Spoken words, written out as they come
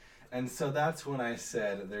And so that's when I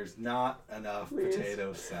said there's not enough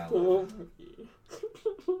potato salad.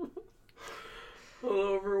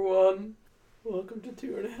 Hello everyone. Welcome to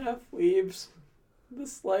 2.5 Weebs, the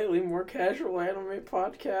slightly more casual anime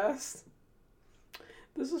podcast.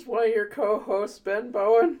 This is one of your co-hosts, Ben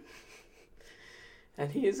Bowen.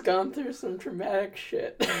 And he has gone through some traumatic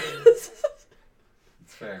shit.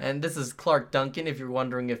 It's fair. And this is Clark Duncan. If you're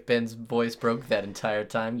wondering if Ben's voice broke that entire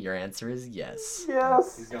time, your answer is yes.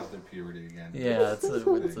 Yes. He's going through puberty again. Yeah, it's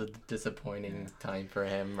a disappointing time for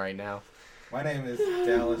him right now. My name is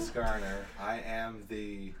Dallas Garner. I am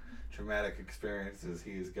the traumatic experiences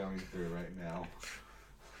he is going through right now.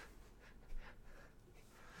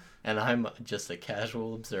 And I'm just a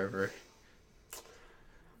casual observer.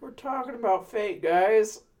 We're talking about Fate,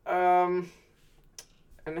 guys. And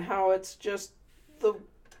how it's just the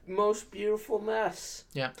most beautiful mess.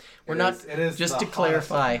 Yeah, It is just the to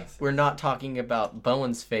clarify, hottest mess. we're not talking about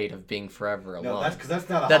Bowen's fate of being forever alone. No, that's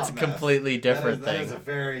not a That's hot a completely mess. different That thing. is a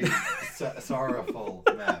very sorrowful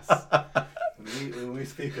mess. When we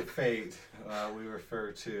speak of fate, we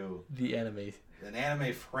refer to The anime an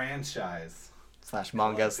anime franchise /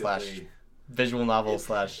 manga / collectively visual novel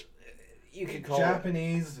 / You could call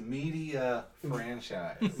Japanese media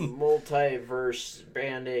franchise. multiverse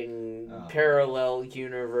spanning parallel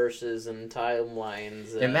universes and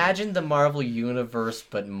timelines. Imagine the Marvel universe,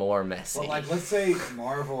 but more messy. Well, like, let's say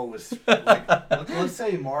Marvel was let's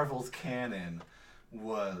say Marvel's canon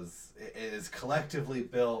is collectively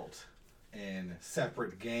built in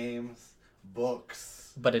separate games,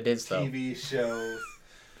 books, but it is though. TV shows.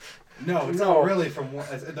 No, it's not really from one.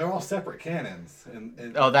 They're all separate canons.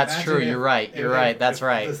 And Oh, that's imagine true. if- You're right. You're if- right. That's if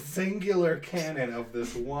right. The singular canon of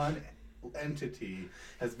this one entity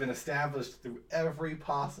has been established through every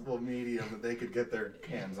possible medium that they could get their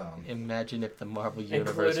hands on. Imagine if the Marvel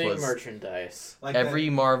universe including was merchandise. Like every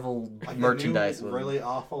Marvel like merchandise the new, was really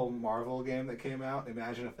awful Marvel game that came out.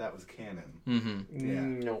 Imagine if that was canon. Mm-hmm. Yeah.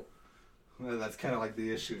 No. Well, that's kind of like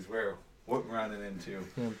the issues we're running into.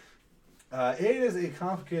 Yeah. It is a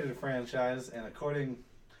complicated franchise, and according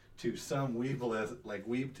to some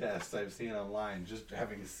weeb tests I've seen online, just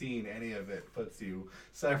having seen any of it puts you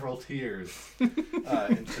several tiers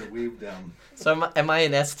into weebdom. So am I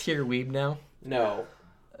an S tier weeb now? No.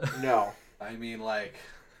 No. I mean, like,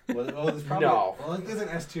 there's probably No. Well, if there's an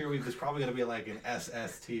S tier weeb, there's probably gonna be like an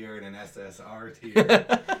SS tier and an SSR tier,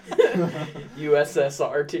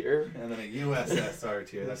 USSR tier. and then a USSR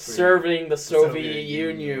tier. That's where Serving the Soviet Soviet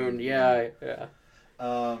Union. Union.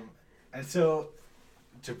 Yeah. And so,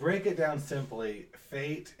 to break it down simply,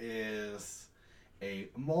 Fate is a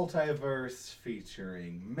multiverse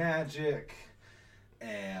featuring magic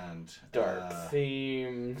and Dark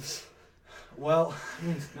themes. Well, I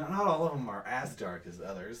mean, not all of them are as dark as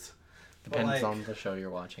others. Depends on the show you're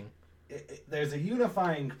watching. There's a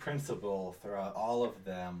unifying principle throughout all of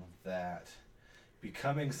them that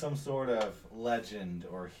becoming some sort of legend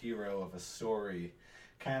or hero of a story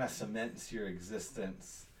kind of cements your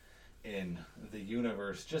existence in the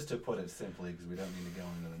universe, just to put it simply, because we don't need to go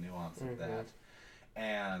into the nuance of that.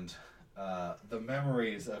 And the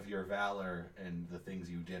memories of your valor and the things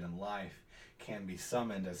you did in life can be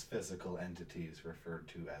summoned as physical entities referred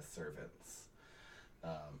to as servants.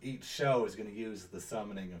 Each show is going to use the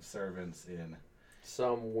summoning of servants in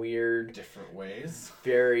Some weird different ways.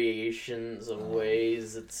 variations of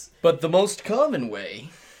ways. But the most common way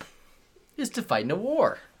is to fight in a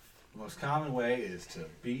war. The most common way is to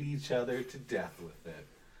beat each other to death with it.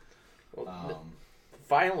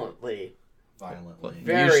 Violently. Violently.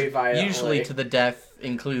 Very violently. Usually to the death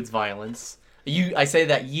includes violence. I say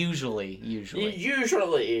that usually. Usually.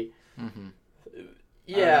 Mm-hmm.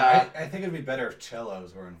 Yeah. I think it'd be better if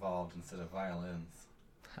cellos were involved instead of violins.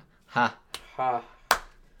 Ha. Ha.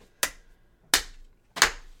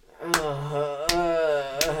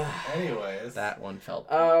 Anyways, That one felt.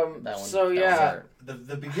 So yeah,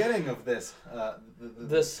 the beginning of this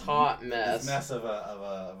this hot mess. this mess of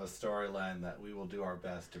a storyline that we will do our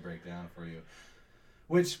best to break down for you.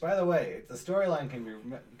 Which, by the way, the storyline can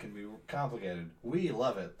be complicated. We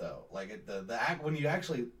love it though. Like when you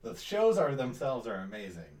actually the shows themselves are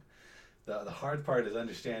amazing. The hard part is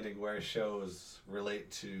understanding where shows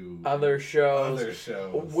relate to Other shows.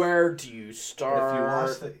 Where do you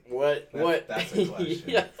start? What? That's a question.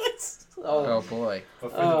 Yes. Oh boy.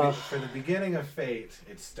 But for the beginning of Fate,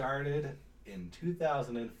 it started in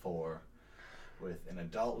 2004 with an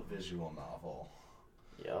adult visual novel.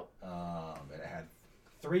 Yep. It had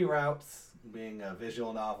 3 routes, being a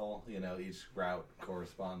visual novel. You know, each route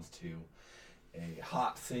corresponds to a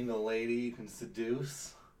hot single lady you can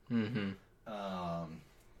seduce. Mm-hmm.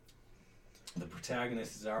 The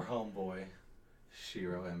protagonist is our homeboy,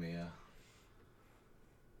 Shiro Emiya.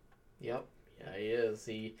 Yep. Yeah, he is.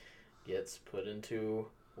 He gets put into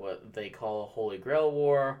what they call a Holy Grail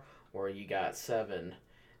War, where you got 7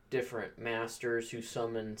 different masters who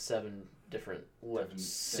summon 7 different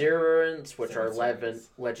servants, which are 11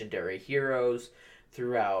 legendary heroes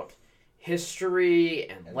throughout history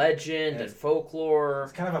and legend and folklore.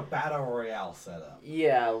 It's kind of a battle royale setup.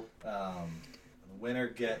 Yeah. The winner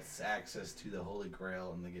gets access to the Holy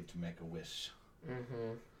Grail, and they get to make a wish.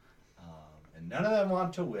 Mm-hmm. And none of them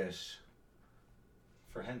want to wish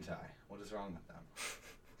for hentai. What is wrong with them?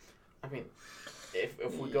 I mean,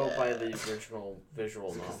 if we go by the original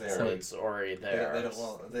visual novel, it's already there.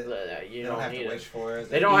 They don't have to wish for it.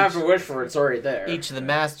 They don't have to wish for it. It's already there. Each of the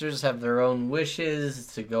masters have their own wishes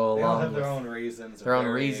to go They all along have with their own reasons. their own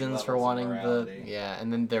reasons for wanting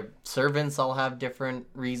and then their servants all have different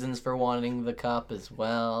reasons for wanting the cup as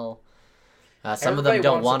well. Some of them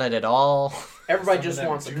don't want it at all. Everybody just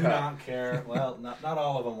wants a cup. Do not care. Well, not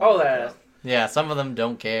all of them want the cup. Yeah, some of them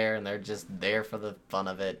don't care, and they're just there for the fun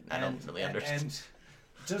of it. I don't really understand. And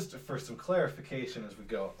just for some clarification as we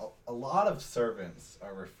go, a lot of servants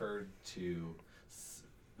are referred to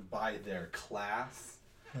by their class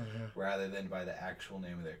rather than by the actual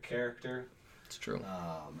name of their character. It's true.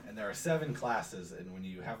 And there are 7 classes, and when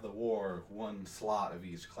you have the war, 1 slot of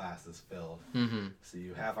each class is filled. Mm-hmm. So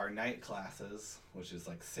you have our knight classes, which is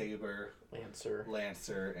like Saber,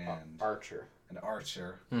 Lancer, and Archer.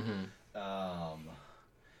 Mm-hmm.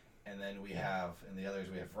 And then we have, in the others,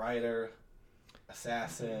 we have Rider,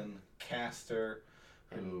 Assassin, Caster,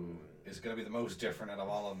 who is going to be the most different out of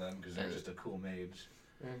all of them because they're just a cool mage.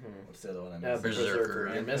 Mm-hmm. What's the other one? I'm missing?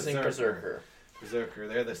 Berserker. You're missing Berserker. Berserker.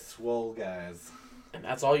 They're the swole guys. And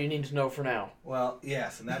that's all you need to know for now. Well,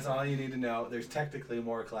 yes, and that's all you need to know. There's technically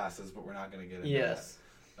more classes, but we're not going to get into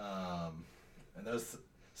that. And those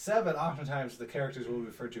 7, oftentimes the characters will be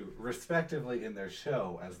referred to respectively in their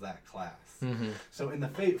show as that class. Mm-hmm. So in the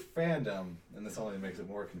Fate fandom, and this only makes it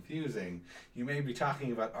more confusing, you may be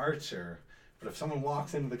talking about Archer, but if someone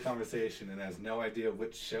walks into the conversation and has no idea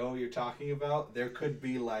which show you're talking about, there could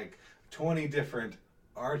be like 20 different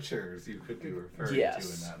Archers you could be referring to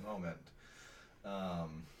in that moment.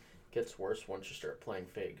 Gets worse once you start playing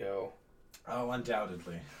Fate Go. Oh,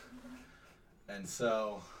 undoubtedly. And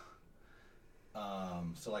so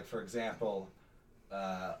like for example,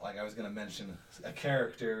 like I was going to mention a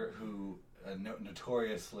character who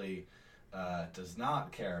notoriously does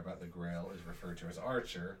not care about the Grail is referred to as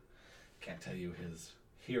Archer. Can't tell you his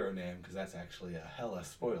hero name because that's actually a hella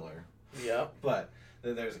spoiler. Yep. But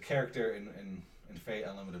there's a character in Fate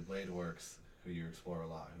Unlimited Blade Works who you explore a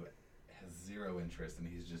lot who has 0 interest and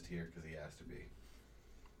he's just here because he has to be.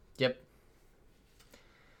 Yep.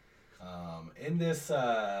 In this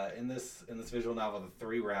visual novel, the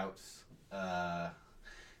 3 routes,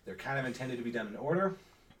 they're kind of intended to be done in order,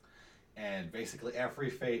 and basically every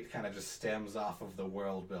fate kind of just stems off of the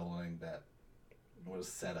world building that was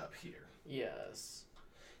set up here. Yes.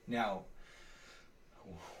 Now,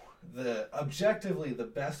 objectively the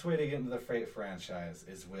best way to get into the Fate franchise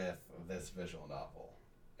is with this visual novel.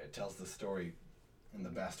 It tells the story in the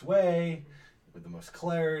best way, with the most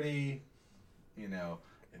clarity,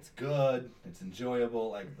 it's good, it's enjoyable.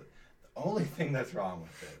 Like, the only thing that's wrong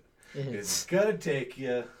with it is it's gonna take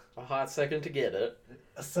you a hot second to get it.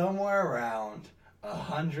 Somewhere around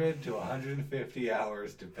 100 to 150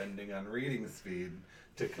 hours, depending on reading speed,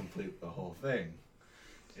 to complete the whole thing.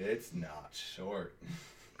 It's not short.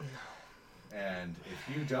 And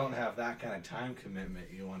if you don't have that kind of time commitment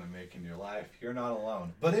you want to make in your life, you're not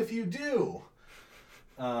alone. But if you do,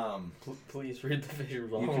 please read the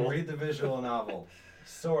visual novel. You can read the visual novel.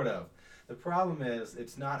 Sort of. The problem is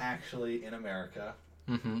it's not actually in America.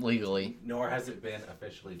 Legally. Nor has it been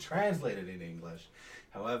officially translated in English.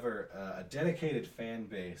 However, a dedicated fan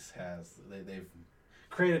base they've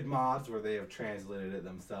created mods where they have translated it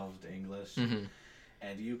themselves to English. Mm-hmm.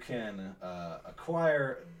 And you can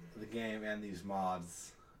acquire the game and these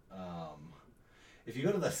mods. If you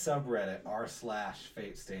go to the subreddit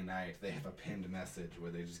r/FateStayNight, they have a pinned message where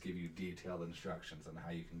they just give you detailed instructions on how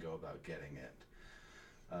you can go about getting it.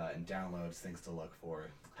 And downloads, things to look for,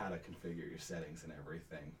 how to configure your settings and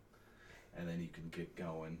everything. And then you can get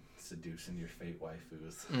going, seducing your Fate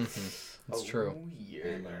waifus. Mm-hmm. That's true. Yeah.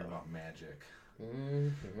 And learn about magic.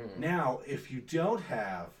 Mm-hmm. Now, if you don't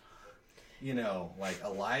have, like a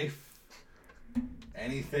life,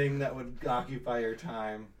 anything that would occupy your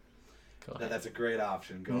time, that's a great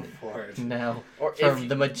option. Go for it. Now, for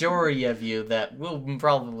the majority of you, that will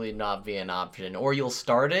probably not be an option. Or you'll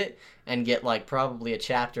start it and get, probably a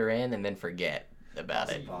chapter in and then forget.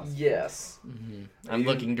 about it. Yes. Mm-hmm. I'm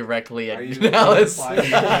looking directly at Alice. Hey,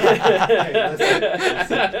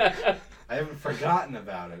 listen. I haven't forgotten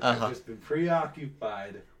about it. I've just been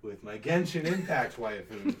preoccupied with my Genshin Impact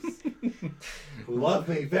waifus, who love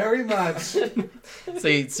me very much. So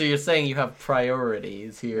you're saying you have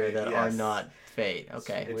priorities here that are not Fate.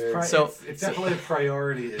 Okay. It's definitely a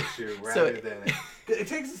priority issue rather than it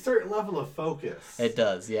takes a certain level of focus. It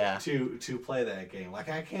does, yeah. To play that game. Like,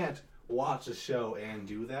 I can't watch a show and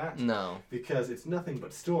do that. No. Because it's nothing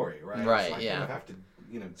but story, right? Right, so I kind of have to,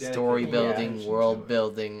 story building, world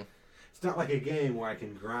building. It's not like a game where I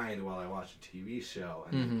can grind while I watch a TV show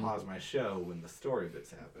and then pause my show when the story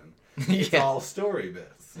bits happen. It's all story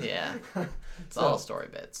bits. Yeah. It's all story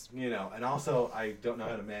bits. And also I don't know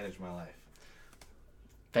how to manage my life.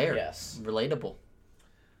 Fair. Yes. Relatable.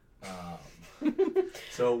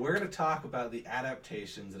 So we're going to talk about the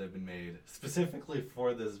adaptations that have been made specifically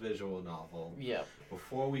for this visual novel. Yeah.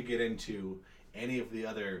 Before we get into any of the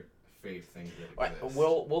other Fate things that exist.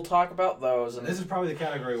 We'll talk about those. And this is probably the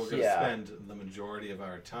category we're going to spend the majority of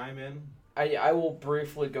our time in. I will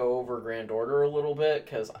briefly go over Grand Order a little bit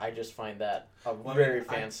because I just find that very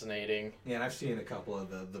fascinating. And I've seen a couple of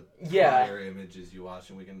the prior images you watched,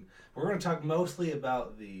 and we're going to talk mostly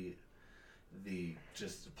about the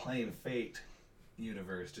just plain Fate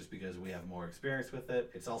universe, just because we have more experience with it.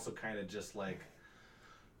 It's also kind of just like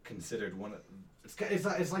considered one of it's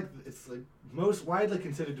like most widely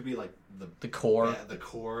considered to be like the core. Yeah, the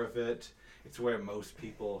core of it. It's where most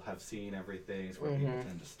people have seen everything. It's where people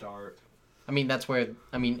tend to start. I mean, that's where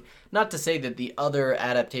not to say that the other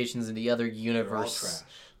adaptations in the other universe.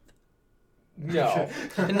 No,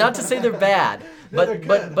 not to say they're bad,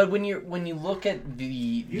 but when you look at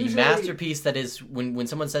the masterpiece that is when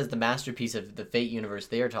someone says the masterpiece of the Fate universe,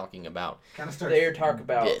 they are talking about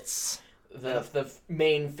bits. The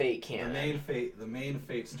main Fate canon. The main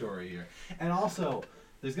Fate story here. And also,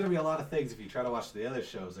 there's going to be a lot of things, if you try to watch the other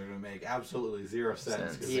shows, they're going to make absolutely zero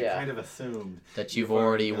sense. Because they kind of assumed that you've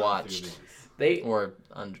already watched. They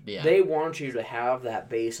want you to have that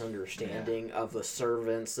base understanding of the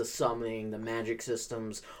servants, the summoning, the magic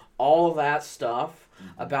systems, all of that stuff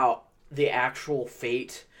about the actual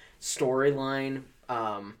Fate storyline.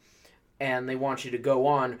 And they want you to go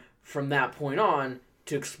on from that point on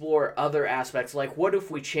to explore other aspects, like what if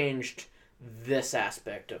we changed this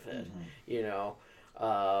aspect of it?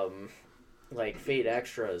 Like Fate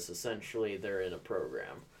Extras, essentially they're in a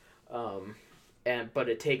program, but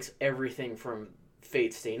it takes everything from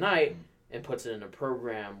Fate Stay Night and puts it in a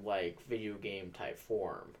program like video game type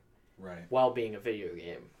form, right? While being a video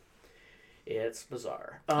game. It's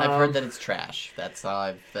bizarre. I've heard that it's trash. That's all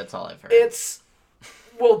I've heard.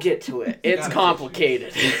 We'll get to it. It's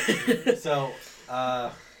complicated. So,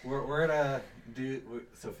 we're gonna do.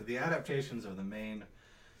 So for the adaptations of the main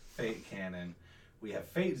Fate canon, we have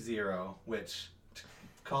Fate Zero, which to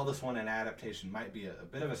call this one an adaptation might be a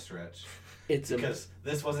bit of a stretch. Because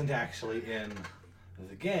this wasn't actually in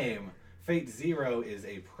the game. Fate Zero is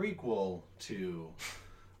a prequel to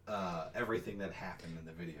everything that happened in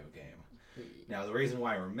the video game. Now, the reason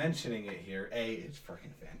why we're mentioning it here, it's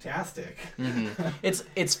freaking fantastic.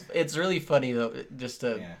 It's really funny, though, just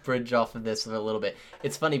to bridge off of this a little bit.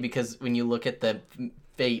 It's funny because when you look at the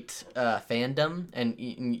Fate fandom and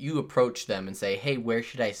you approach them and say, hey, where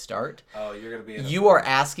should I start? Oh, you're going to be... You are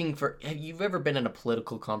asking for... Have you ever been in a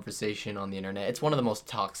political conversation on the internet? It's one of the most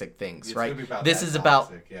toxic things, right? This is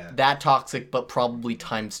about that toxic, but probably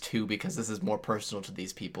times 2 because this is more personal to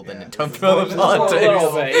these people than it took for the politics. A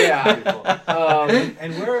little bit,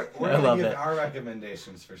 and we're going to give our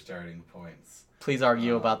recommendations for starting points. Please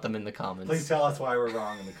argue about them in the comments. Please tell us why we're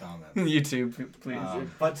wrong in the comments. YouTube, please.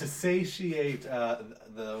 But to satiate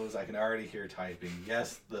those, I can already hear typing.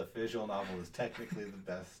 Yes, the visual novel is technically the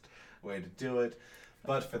best way to do it.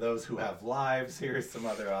 But for those who have lives, here's some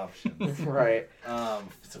other options. Right.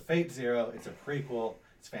 So Fate Zero, it's a prequel.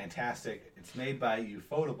 It's fantastic. It's made by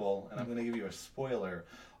Ufotable, and I'm going to give you a spoiler.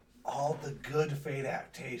 All the good Fate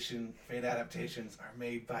adaptations are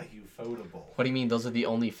made by Ufotable. What do you mean? Those are the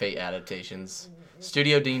only Fate adaptations.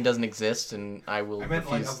 Studio Dean doesn't exist, and I will. I meant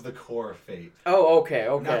like of the core Fate. Oh, okay.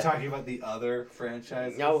 I'm not talking about the other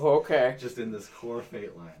franchises. Oh, okay. Just in this core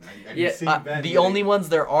Fate line. The only ones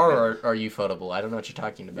there are Ufotable. I don't know what you're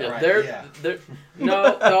talking about. Yeah,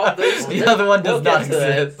 no, the other one does not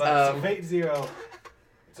exist. But so Fate Zero,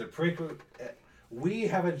 it's a prequel. We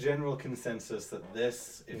have a general consensus that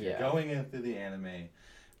this, if you're going in through the anime,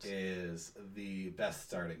 is the best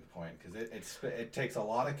starting point because it takes a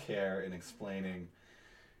lot of care in explaining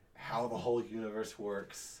how the whole universe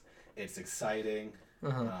works. It's exciting.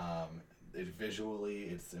 Visually,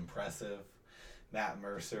 it's impressive. Matt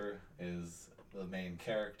Mercer is the main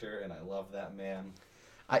character, and I love that man.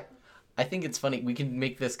 I think it's funny. We can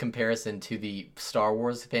make this comparison to the Star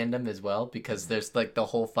Wars fandom as well, because there's like the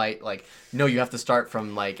whole fight. Like, no, you have to start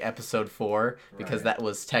from like episode 4 because that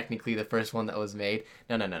was technically the first one that was made.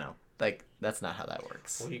 No. Like, that's not how that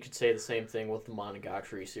works. Well, you could say the same thing with the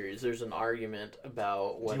Monogatari series. There's an argument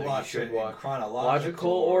about whether you should watch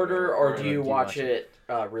chronological order or do you watch it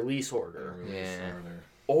release order.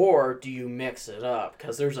 Or do you mix it up?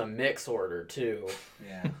 Because there's a mix order too.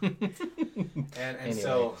 Yeah. and anyway.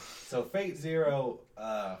 So Fate Zero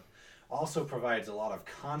also provides a lot of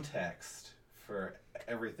context for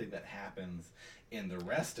everything that happens in the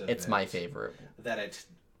rest of it. It's my favorite. That it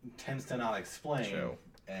tends to not explain. True.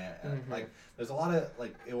 Like, there's a lot of,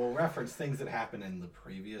 like, it will reference things that happened in the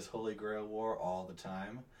previous Holy Grail War all the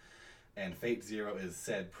time. And Fate Zero is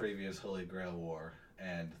said previous Holy Grail War.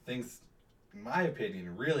 And things, in my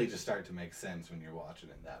opinion, really just start to make sense when you're watching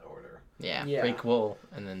in that order. Yeah. Prequel,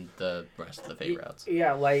 and then the rest of the Fate routes.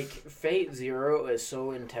 Yeah, like, Fate Zero is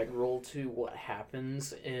so integral to what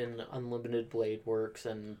happens in Unlimited Blade Works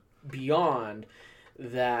and beyond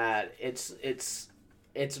that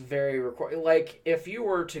it's very like, if you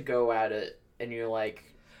were to go at it and you're like,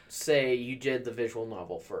 say you did the visual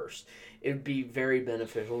novel first, it would be very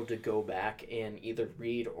beneficial to go back and either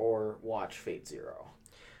read or watch Fate Zero.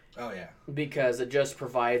 Oh, yeah. Because it just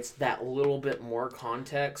provides that little bit more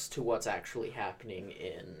context to what's actually happening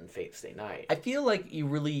in Fate Stay Night. I feel like you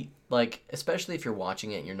really, like, especially if you're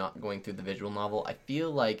watching it and you're not going through the visual novel, I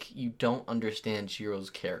feel like you don't understand Shiro's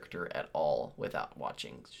character at all without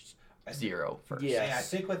watching Zero first. Yeah, I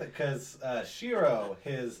think with it, because Shiro,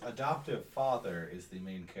 his adoptive father, is the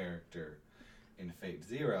main character in Fate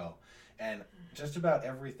Zero, and just about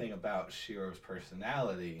everything about Shiro's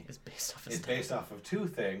personality is based off of two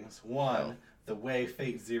things. One, the way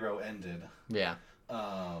Fate Zero ended. Yeah.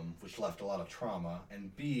 Which left a lot of trauma,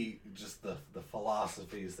 and B, just the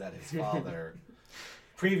philosophies that his father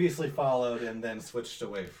previously followed and then switched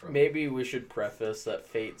away from. Maybe we should preface that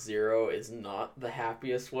Fate Zero is not the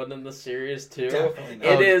happiest one in the series, too. Definitely not.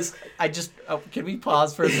 It is. Can we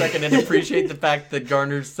pause for a second and appreciate the fact that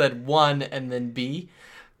Garner said 1 and then B?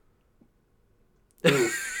 Can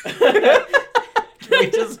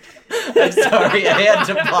we just... I'm sorry, I had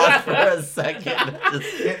to pause for a second.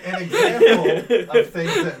 An example of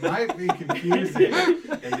things that might be confusing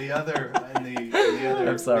in the other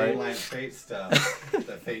mainline Fate stuff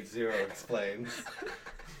that Fate Zero explains.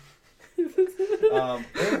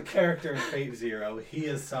 There's a character in Fate Zero. He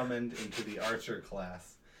is summoned into the Archer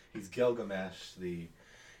class. He's Gilgamesh, the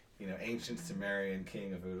ancient Sumerian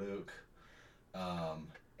king of Uruk,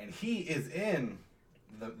 and he is in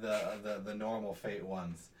the normal Fate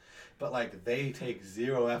ones. But, like, they take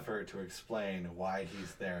zero effort to explain why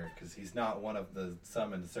he's there, because he's not one of the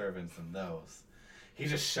summoned servants in those. He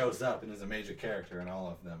just shows up and is a major character in all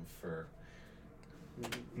of them for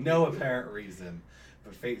no apparent reason.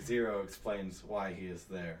 But Fate Zero explains why he is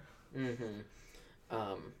there.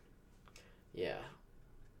 Yeah.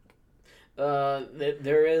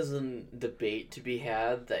 There is a debate to be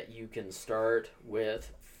had that you can start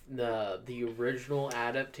with the original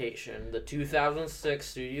adaptation, the 2006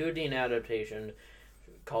 Studio Dean adaptation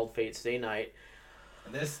called Fate Stay Night.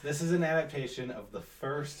 And this is an adaptation of the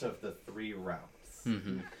first of the 3 routes.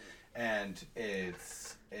 And it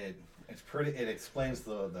explains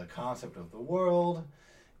the concept of the world.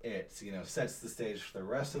 It sets the stage for the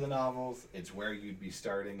rest of the novels. It's where you'd be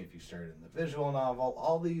starting if you started in the visual novel.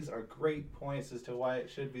 All these are great points as to why it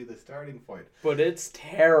should be the starting point. But it's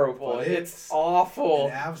terrible. It's awful.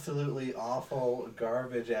 An absolutely awful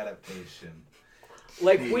garbage adaptation.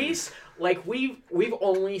 We've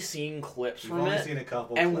only seen clips from it. We've only seen a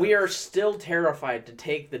couple and clips. We are still terrified to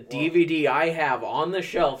take the DVD I have on the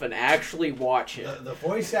shelf and actually watch it. The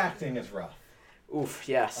voice acting is rough. Oof,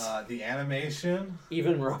 yes. The animation...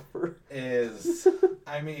 even rougher. ...is...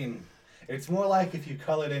 I mean, it's more like if you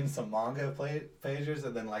colored in some manga pages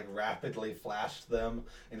and then, like, rapidly flashed them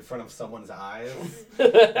in front of someone's eyes.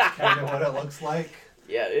 That's kind of what it looks like.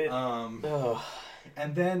 Yeah,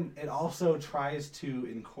 And then it also tries to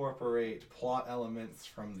incorporate plot elements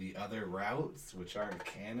from the other routes, which aren't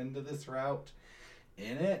canon to this route,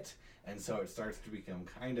 in it. And so it starts to become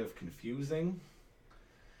kind of confusing.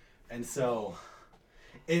 And so...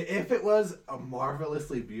 if it was a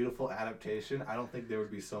marvelously beautiful adaptation, I don't think there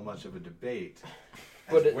would be so much of a debate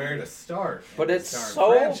as where to start. But it's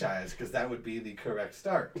so franchise, because that would be the correct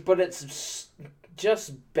start. But it's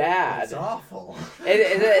just bad. It's awful.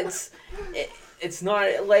 It's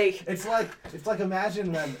not like it's like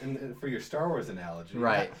imagine then for your Star Wars analogy.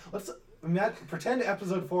 Right. pretend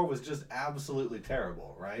episode 4 was just absolutely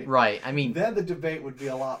terrible, right? Right. I mean, then the debate would be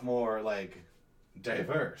a lot more like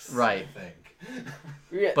diverse. Right. I think.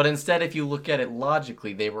 Yeah. But instead, if you look at it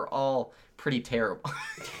logically, they were all pretty terrible.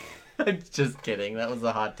 Just kidding. That was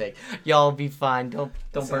a hot take. Y'all be fine. Don't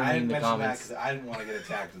burn me in the comments. That I didn't want to get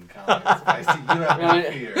attacked in the comments. I see you have no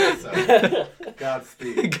fear. So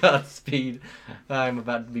Godspeed. Godspeed. I'm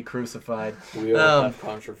about to be crucified. We all have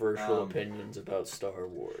controversial opinions about Star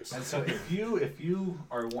Wars. And so if you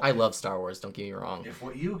are, I love Star Wars. Don't get me wrong. If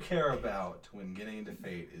what you care about when getting into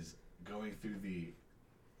Fate is going through the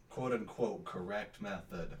quote unquote correct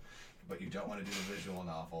method, but you don't want to do the visual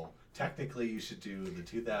novel, technically you should do the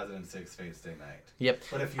 2006 Fate Stay Night. Yep.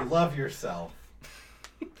 But if you love yourself,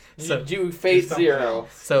 so do Fate Zero.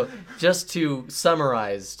 So just to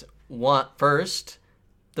summarize, first,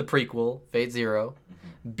 the prequel, Fate Zero.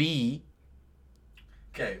 Mm-hmm. B.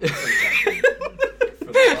 Okay.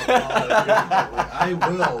 I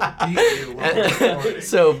will beat you with recording.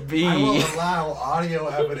 So B. I will allow audio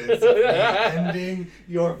evidence of me ending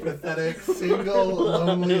your pathetic, single,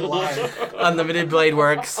 lonely life. Unlimited Blade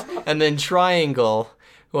Works. And then Triangle,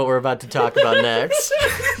 what we're about to talk about next.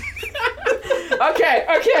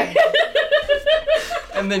 Okay.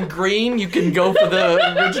 And then Green, you can go for the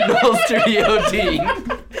original Studio D.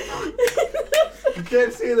 You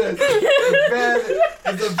can't see this. Ben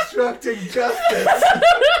is obstructing justice.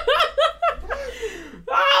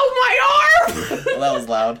 Oh, my arm! Well, that was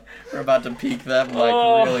loud. We're about to peak that mic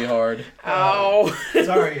really hard. Ow.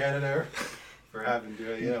 Sorry, editor, for having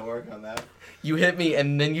to work on that. You hit me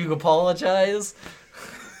and then you apologize?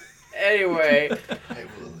 Anyway. I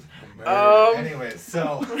will murder. Anyway,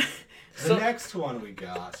 so the next one we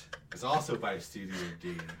got is also by Studio D,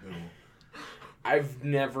 who... I've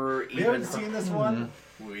never We haven't seen this one.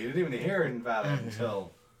 We didn't even hear about it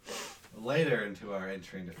until later into our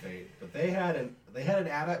entry into Fate. But they had an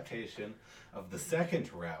adaptation of the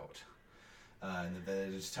second route, and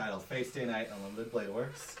it's titled Fate Stay Night Unlimited Blade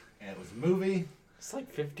Works, and it was a movie. It's like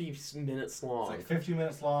 50 minutes long. It's like 50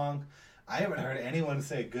 minutes long. I haven't heard anyone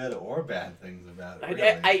say good or bad things about it.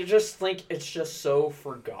 Really. I just think it's just so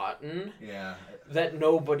forgotten. Yeah. That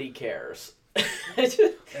nobody cares. And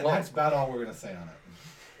that's about all we're going to say on it.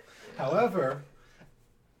 However,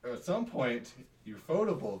 at some point,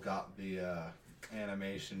 Ufotable got the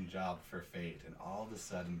animation job for Fate, and all of a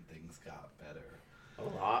sudden things got better. A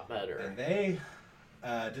lot better. And they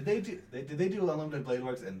did they do Unlimited Blade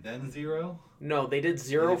Works and then Zero? No, they did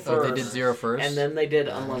Zero first. They did Zero first, and then they did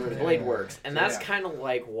Unlimited Blade Works, and that's kind of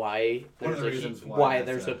like why one of the reasons why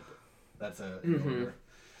there's a order.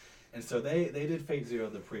 And so they did Fate Zero,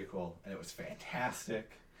 the prequel, and it was fantastic,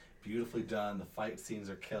 beautifully done. The fight scenes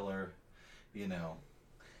are killer,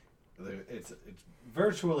 it's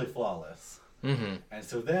virtually flawless. Mm-hmm. And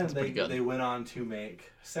so then they went on to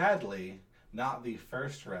make, sadly, not the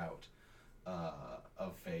first route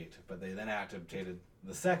of Fate, but they then adapted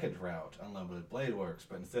the second route, Unlimited Blade Works.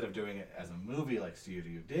 But instead of doing it as a movie like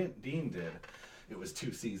Studio Dean did, it was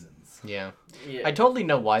 2 seasons. Yeah. I totally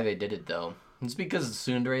know why they did it though. It's because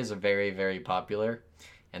tsunderes are very, very popular,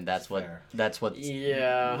 and that's what.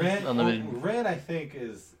 Yeah. Ren, I think,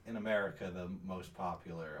 is in America the most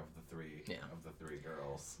popular of the three. Yeah. Of the 3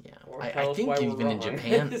 girls. Yeah. I think even in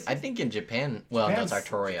Japan. I think in Japan. Well, that's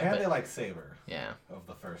Artoria. Japan, but they like Saber. Yeah. Of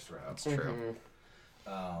the first route. That's true.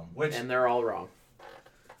 And they're all wrong.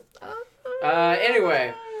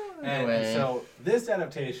 Anyway. And so this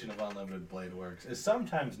adaptation of Unlimited Blade Works is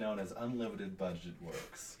sometimes known as Unlimited Budget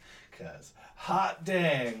Works. Because hot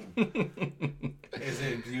dang, is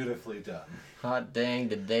it beautifully done. Hot dang,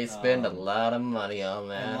 did they spend a lot of money on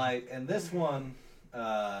that. And this one,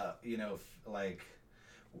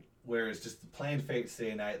 whereas just the plain Fate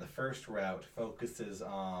Stay Night, the first route focuses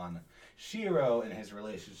on Shiro and his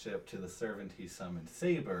relationship to the servant he summoned,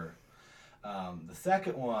 Saber. The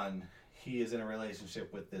second one, he is in a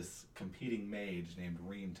relationship with this competing mage named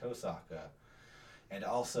Rin Tosaka, and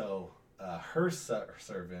also her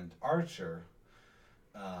servant, Archer.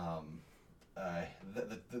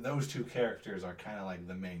 Those 2 characters are kind of like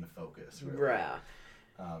the main focus, really. Right.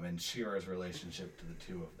 And Shiro's relationship to the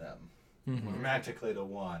 2 of them. Mm-hmm. Romantically to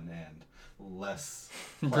one and less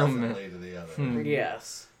pleasantly to the other.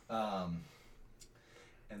 Yes. And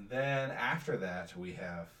then after that, we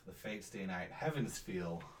have the Fate Stay Night Heaven's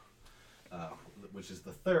Feel, which is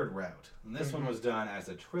the third route. And this one was done as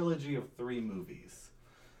a trilogy of 3 movies.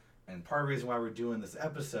 And part of the reason why we're doing this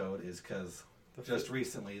episode is because just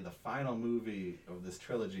recently the final movie of this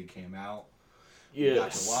trilogy came out. Yes. We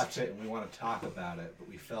got to watch it and we want to talk about it, but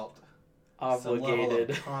we felt obligated. Some level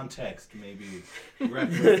of context maybe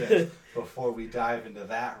requisite before we dive into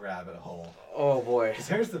that rabbit hole. Oh boy. Because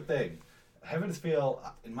here's the thing. Heaven's Feel,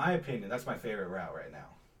 in my opinion, that's my favorite route right now.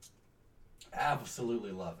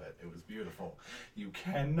 Absolutely love it. It was beautiful. You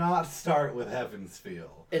cannot start with Heaven's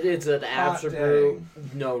Feel. It is an absolute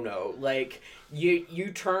no. Like,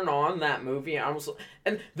 you turn on that movie,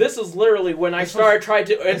 and this is literally when I tried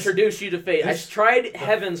to introduce you to Fate. I tried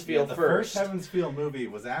Heaven's Feel the first. The first Heaven's Feel movie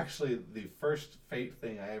was actually the first Fate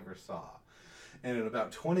thing I ever saw. And in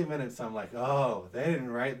about 20 minutes, I'm like, oh, they didn't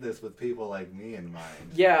write this with people like me in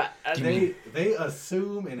mind. Yeah. They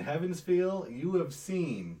assume in Heaven's Feel you have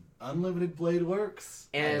seen Unlimited Blade Works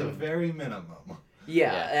at the very minimum.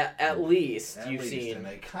 Yeah, at least you've seen. And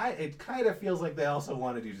it kind of feels like they also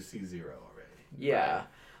wanted you to see Zero already. Yeah. Right?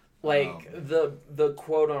 Like, the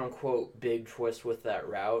quote-unquote big twist with that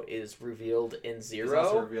route is revealed in Zero. It's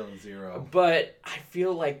also revealed in Zero. But I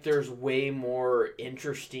feel like there's way more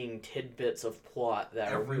interesting tidbits of plot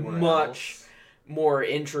that are much more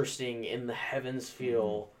interesting in the Heaven's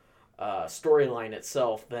Feel storyline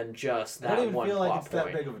itself than just that one plot point. I don't even feel like it's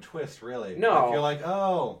that big of a twist, really. No. Like, you're like,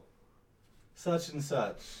 oh, such and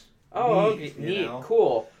such. Oh, neat,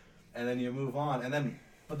 cool. And then you move on,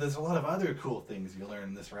 but there's a lot of other cool things you learn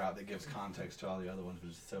in this route that gives context to all the other ones,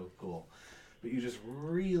 which is so cool. But you just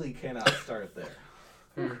really cannot start there.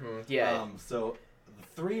 Mm-hmm. Yeah. So the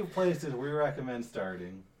 3 places we recommend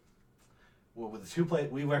starting. Well, with the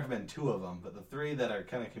we recommend 2 of them, but the 3 that are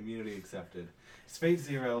kind of community accepted is Fate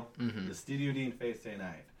Zero, the Studio D and Fate Stay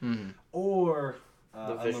Night, or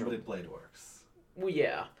Unlimited Blade Works. Well,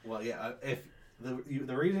 yeah. Well, yeah. If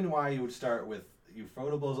the reason why you would start with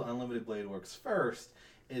Ufotable's Unlimited Blade Works first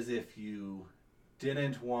is if you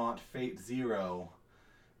didn't want Fate Zero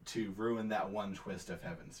to ruin that one twist of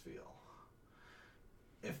Heaven's Feel.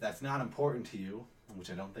 If that's not important to you, which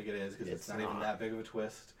I don't think it is, because it's not even that big of a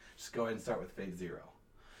twist, just go ahead and start with Fate Zero.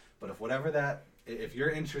 But if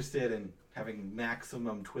you're interested in having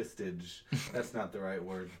maximum twistage, that's not the right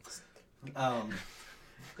word.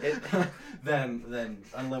 Then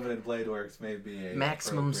Unlimited Blade Works may be a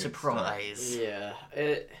maximum surprise. Yeah.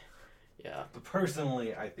 Yeah. But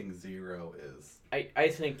personally, I think Zero is. I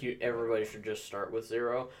think everybody should just start with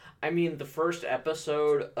Zero. I mean, the first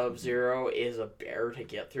episode of Zero is a bear to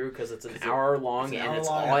get through because it's an hour long and it's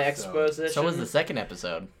all exposition. So was the second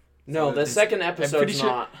episode. No, the second episode's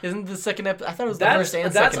not. Isn't the second episode? I thought it was the first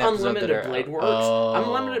and second episode. That's Unlimited Blade Works.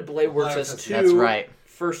 Unlimited Blade Works has 2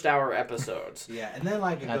 first-hour episodes. Yeah, and then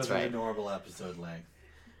it goes to normal episode length.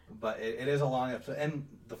 But it is a long episode, and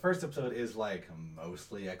the first episode is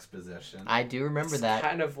mostly exposition. I do remember that.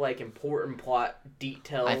 Kind of important plot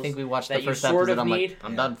details. I think we watched the first episode. I'm like,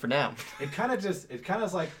 I'm done for now. It kind of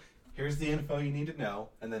is like, here's the info you need to know,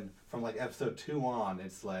 and then from episode 2 on,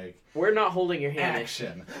 it's like, we're not holding your hand.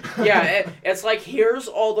 Action. Yeah, it's like, here's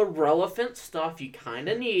all the relevant stuff you kind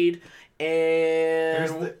of need.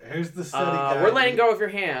 And here's the study guide. We're letting go of your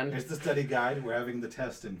hand. Here's the study guide. We're having the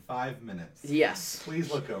test in 5 minutes. Yes.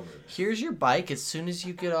 Please look over this. Here's your bike. As soon as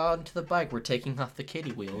you get onto the bike, we're taking off the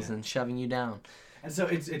kiddie wheels and shoving you down. And so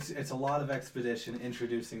it's a lot of expedition,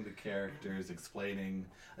 introducing the characters, explaining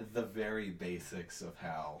the very basics of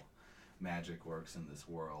how magic works in this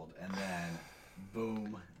world, and then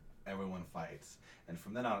boom, everyone fights. And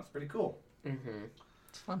from then on, it's pretty cool. Mm-hmm.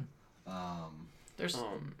 It's fun. There's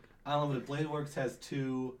Unlimited Blade Works has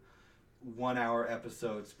 2 one-hour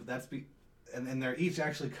episodes, but and they're each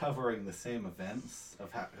actually covering the same events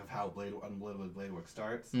of how Unlimited Blade Works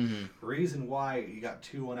starts. Mm-hmm. The reason why you got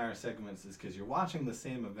 2 one-hour segments is because you're watching the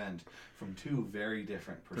same event from 2 very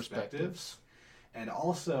different perspectives. And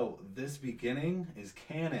also, this beginning is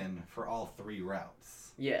canon for all 3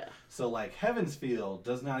 routes. Yeah. So, Heaven's Feel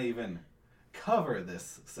does not even cover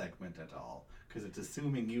this segment at all, because it's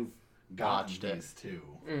assuming you've gotten these 2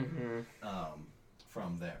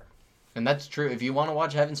 from there. And that's true. If you want to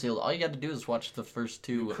watch Heaven's Feel, all you got to do is watch the first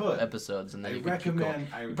 2 episodes, and then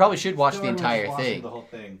you probably should watch the entire thing. The whole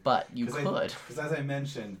thing, but you could. Because as I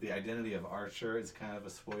mentioned, the identity of Archer is kind of a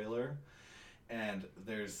spoiler, and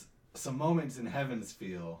there's some moments in Heaven's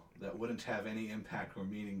Feel that wouldn't have any impact or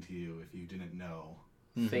meaning to you if you didn't know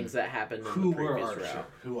things that happened in the previous route.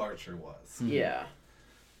 Who Archer was. Mm-hmm. Yeah,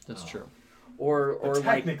 that's true. Or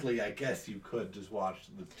technically, I guess you could just watch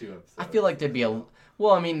the 2 episodes. I feel like there'd be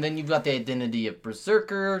then you've got the identity of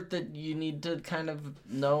Berserker that you need to kind of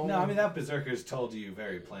know. No, I mean, that Berserker's told you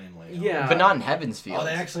very plainly. Yeah. But not in Heaven's Feel. Oh,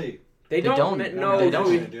 they actually... They don't know. They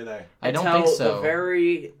don't, do they? I don't think so. Until the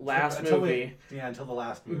very last movie. Until the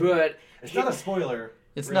last movie. But... It's not a spoiler.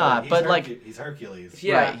 It's really. not, but he's Hercules.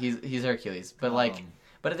 Yeah. Right, he's Hercules. But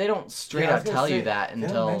But they don't straight out tell you that until...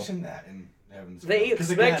 They don't mention that in Heaven's They Field.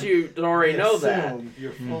 expect you to already know that.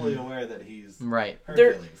 You're fully aware that he's right.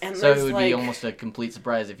 Hercules. So it would be almost a complete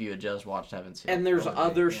surprise if you had just watched Heaven's Field. And there's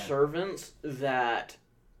other servants that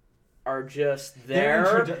are just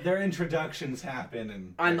there. Their introductions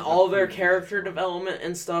happen. And all their character development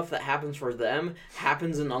and stuff that happens for them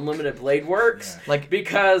happens in Unlimited Blade Works. Yeah.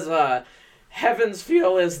 Because... Heaven's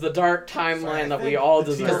Field is the dark timeline that we all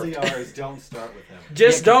deserve. TLDRs don't start with them.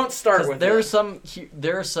 Don't start with them.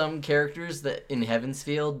 There are some characters that in Heaven's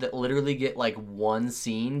Field that literally get like one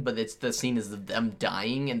scene, but the scene is them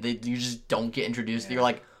dying, and you just don't get introduced. Yeah. You're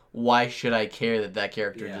like, why should I care that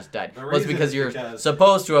character just died? Well, it's because you're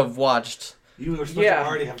supposed to have watched. You were supposed to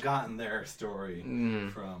already have gotten their story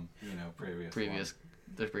from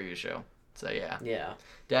the previous show. So yeah,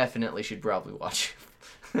 definitely should probably watch.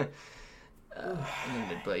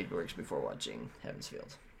 Unlimited Blade Works before watching Heaven's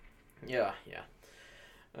Field. Yeah.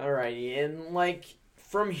 Alrighty, and like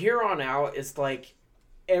from here on out, it's like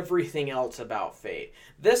everything else about Fate.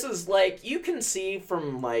 This is like you can see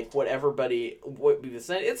from like what we've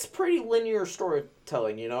said. It's pretty linear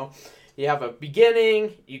storytelling, you know. You have a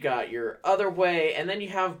beginning, you got your other way, and then you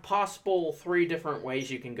have possible 3 different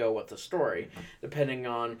ways you can go with the story, depending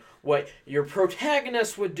on what your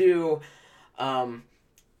protagonist would do.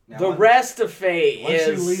 Now, rest of Fate once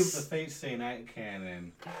you leave the Fate Stay Night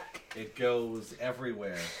canon, it goes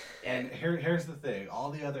everywhere. And here's the thing. All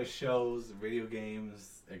the other shows, video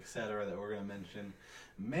games, etc. that we're going to mention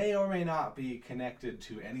may or may not be connected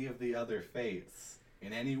to any of the other Fates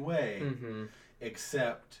in any way,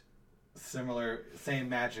 except same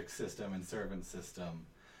magic system and servant system.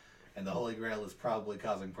 And the Holy Grail is probably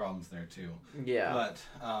causing problems there too. Yeah. But,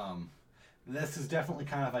 this is definitely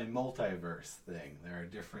kind of a multiverse thing. There are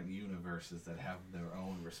different universes that have their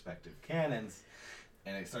own respective canons,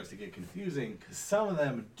 and it starts to get confusing because some of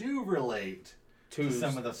them do relate to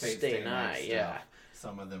some of the Fate Stay Night stuff. Yeah.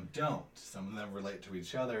 Some of them don't. Some of them relate to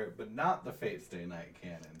each other, but not the Fate Stay Night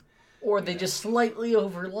canon. Or they just slightly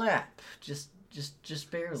overlap, just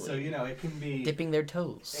barely. So it can be dipping their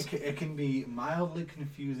toes. It can be mildly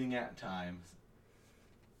confusing at times,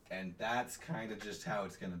 and that's kind of just how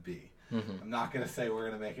it's going to be. I'm not gonna say we're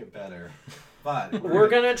gonna make it better, but we're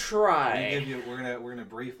gonna try. We're gonna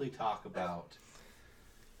briefly talk about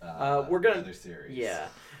other series. Yeah.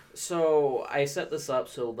 So I set this up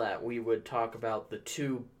so that we would talk about the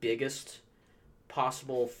 2 biggest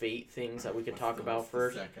possible Fate things that we could talk about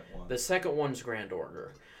first. The second one's Grand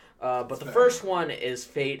Order, but the first one is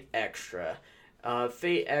Fate Extra.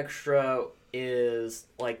 Fate Extra is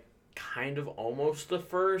like kind of almost the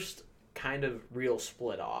first kind of real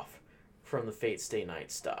split off from the Fate Stay Night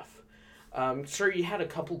stuff. Sure, you had a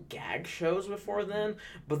couple gag shows before then,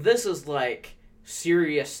 but this is like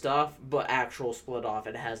serious stuff, but actual split off.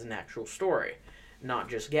 It has an actual story, not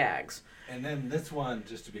just gags. And then this one,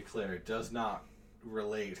 just to be clear, it does not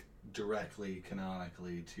relate directly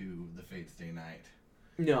canonically to the Fate Stay Night.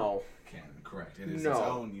 No. Canon, correct. It is its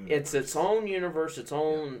own universe. It's its own universe, its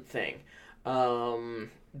own thing.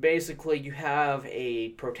 Basically, you have a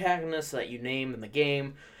protagonist that you name in the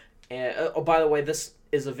game. By the way, this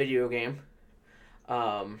is a video game.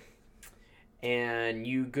 And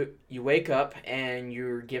you wake up and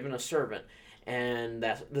you're given a servant, and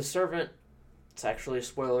the servant. It's actually a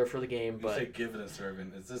spoiler for the game, but you say given a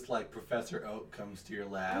servant. Is this like Professor Oak comes to your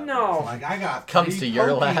lab? No, like I got comes to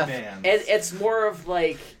your lab. It's more of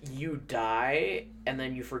like you die and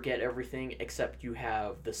then you forget everything except you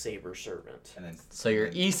have the saber servant. And then, so you're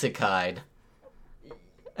isekai'd.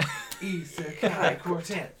 Isekai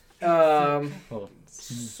Quartet.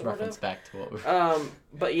 Reference back to what we're...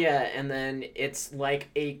 but yeah, and then it's like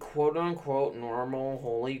a quote-unquote normal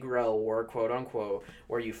Holy Grail war, quote-unquote,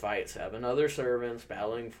 where you fight 7 other servants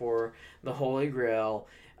battling for the Holy Grail,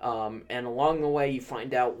 and along the way you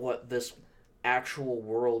find out what this actual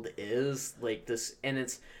world is, like this, and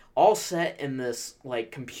it's all set in this,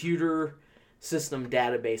 like, computer system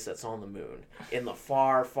database that's on the moon, in the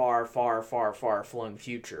far, far, far, far, far flung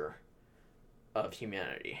future of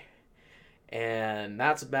humanity. And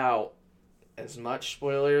that's about as much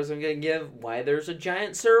spoiler as I'm going to give. Why there's a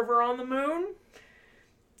giant server on the moon?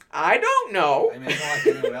 I don't know. I mean, it's not like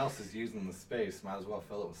anyone else is using the space. Might as well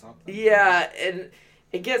fill it with something. Yeah, and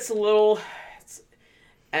it gets a little...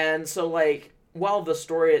 And so, like, while the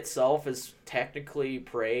story itself is technically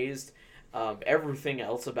praised, everything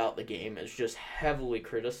else about the game is just heavily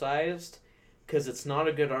criticized because it's not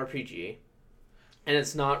a good RPG. And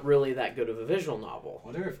it's not really that good of a visual novel. I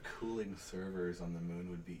wonder if cooling servers on the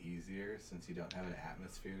moon would be easier since you don't have an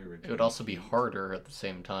atmosphere to retain. It would also be harder at the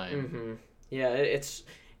same time. Mm-hmm. Yeah,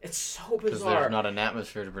 It's so bizarre. Because there's not an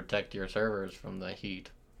atmosphere to protect your servers from the heat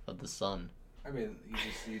of the sun. I mean,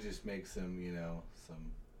 you just make some,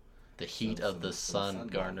 The heat of the sun,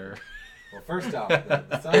 Garner. Well, first off,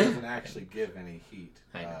 the sun doesn't actually give any heat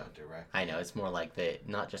directly. I know, it's more like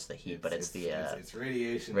not just the heat, but it's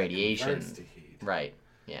radiation. Radiation. That converts to heat. Right.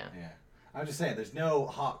 Yeah. Yeah. I'm just saying, there's no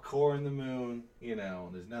hot core in the moon.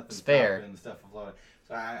 There's nothing. Fair. Stuff floating.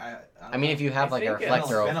 So I mean, if you have like a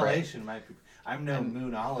reflector over it. Ventilation might be. I'm no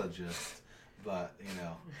moonologist, but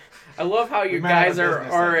I love how you guys are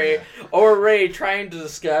already trying to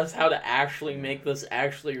discuss how to actually make this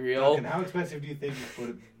actually real. Duncan, how expensive do you think it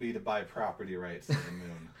would be to buy property rights to the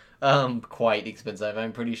moon? Quite expensive.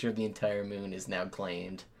 I'm pretty sure the entire moon is now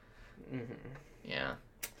claimed. Mm-hmm. Yeah.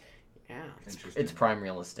 Yeah. It's prime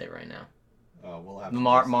real estate right now. We'll have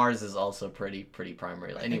Mars is also pretty prime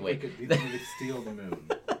real. Anyway, we could steal the moon.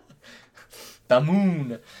 The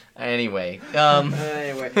moon. Anyway,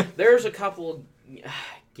 there's a couple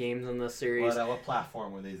games in this series. What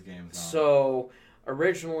platform were these games on? So,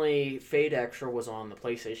 originally, Fate Extra was on the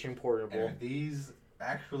PlayStation Portable. And these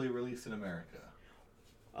actually released in America?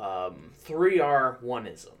 3 are, 1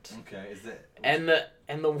 isn't. Okay, is it? And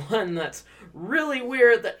the one that's really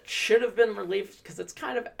weird that should have been released because it's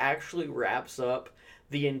kind of actually wraps up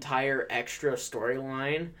the entire Extra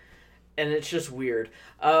storyline, and it's just weird.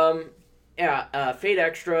 Fate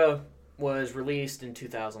Extra was released in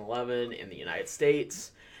 2011 in the United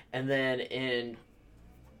States, and then in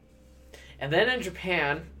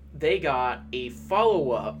Japan they got a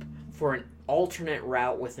follow-up for an alternate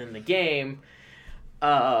route within the game.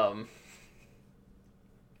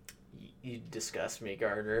 You disgust me,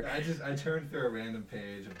 Gardner. I turned through a random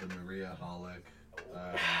page of the Maria Holick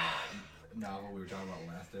novel we were talking about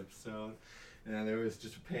last episode, and there was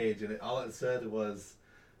just a page, and all it said was,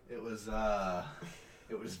 it was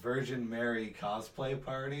Virgin Mary cosplay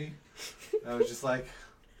party. I was just like,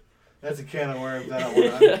 that's a can of worms that I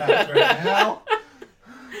want to unpack right now.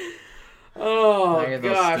 Oh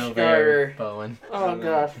gosh, Carter. Bowen. Oh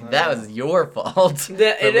gosh. That was your fault.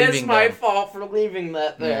 It is my fault for leaving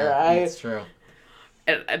that there. Yeah, that's true.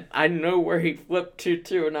 And I know where he flipped to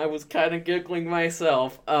too, and I was kind of giggling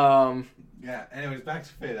myself. Yeah. Anyways, back to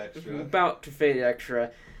Fate Extra. About to Fate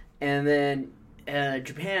Extra, and then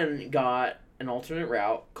Japan got an alternate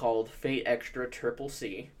route called Fate Extra Triple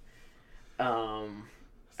C.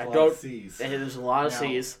 C's. There's a lot of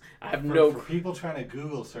C's. I have for people trying to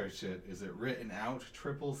Google search it, is it written out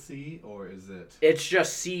Triple C or is it? It's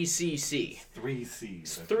just CCC. 3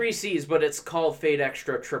 C's. Okay. 3 C's, but it's called Fate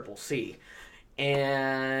Extra Triple C,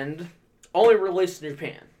 and only released in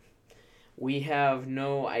Japan. We have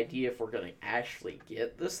no idea if we're going to actually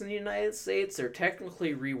get this in the United States. They're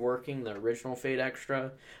technically reworking the original Fate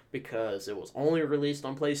Extra because it was only released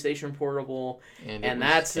on PlayStation Portable, and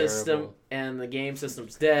that system and the game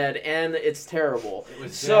system's dead, and it's terrible. It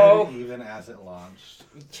was dead even as it launched.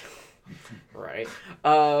 Right.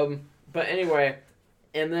 But anyway,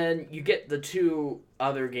 and then you get the 2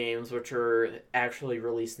 other games which are actually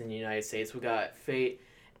released in the United States. We got Fate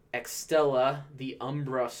Extella, the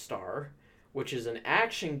Umbra Star, which is an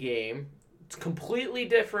action game. It's completely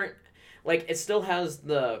different. Like, it still has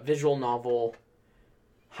the visual novel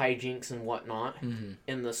hijinks and whatnot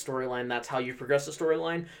in the storyline. That's how you progress the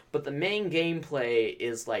storyline. But the main gameplay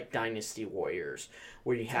is like Dynasty Warriors,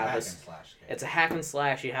 where you have it's a hack and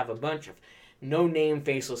slash. You have a bunch of no-name,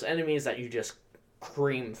 faceless enemies that you just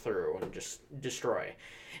cream through and just destroy.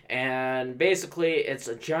 And basically, it's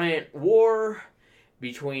a giant war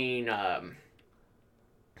between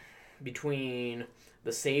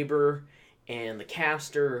the Saber and the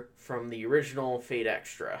Caster from the original Fate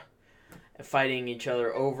Extra, fighting each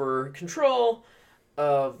other over control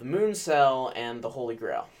of the Moon Cell and the Holy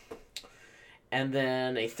Grail. And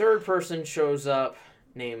then a third person shows up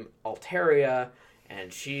named Altaria,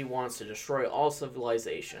 and she wants to destroy all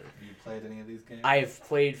civilization. Have you played any of these games? I've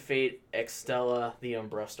played Fate Extella, the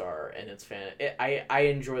Umbra Star, and it's I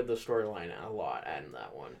enjoyed the storyline a lot in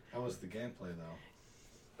that one. How was the gameplay,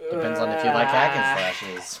 though? Depends on if you like hack and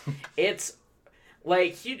slashes. It's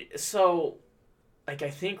like I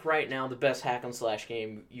think right now the best hack and slash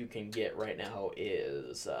game you can get right now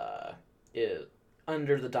is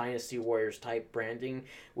under the Dynasty Warriors type branding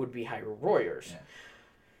would be Hyrule Warriors. Yeah.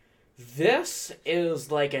 This is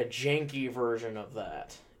like a janky version of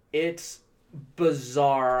that. It's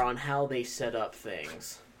bizarre on how they set up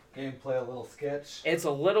things. Gameplay a little sketch. It's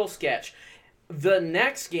a little sketch. The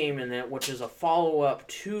next game in it, which is a follow-up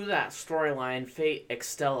to that storyline, Fate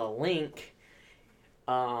Extella Link,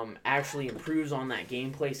 actually improves on that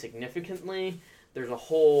gameplay significantly. There's a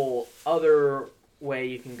whole other way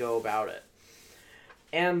you can go about it.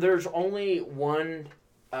 And there's only one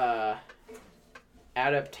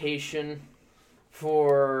adaptation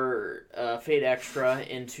for Fate Extra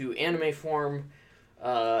into anime form.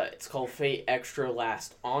 It's called Fate Extra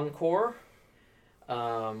Last Encore,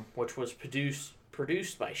 which was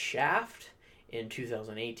produced by Shaft in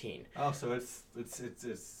 2018. Oh, so it's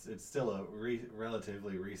still a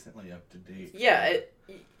relatively recently up to date. Yeah,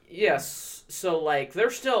 yes. So like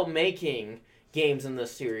they're still making games in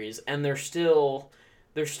this series, and there's still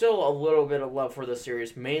a little bit of love for the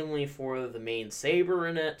series, mainly for the main Saber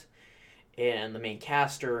in it and the main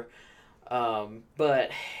caster.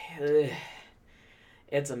 But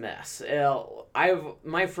it's a mess.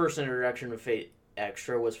 My first introduction to Fate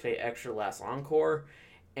Extra was Fate Extra Last Encore,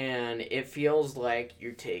 and it feels like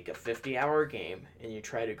you take a 50-hour game and you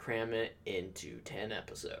try to cram it into 10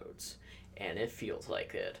 episodes, and it feels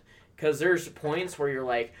like it. Because there's points where you're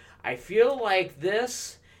like, I feel like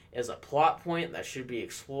this is a plot point that should be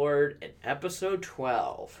explored in episode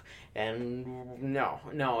 12, and no,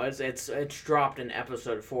 it's dropped in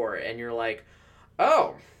episode 4, and you're like,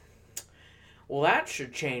 oh, well, that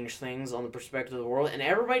should change things on the perspective of the world, and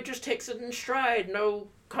everybody just takes it in stride, no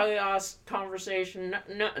chaos, conversation,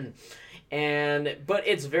 nothing. But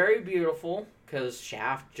it's very beautiful, because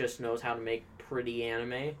Shaft just knows how to make pretty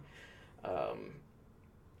anime.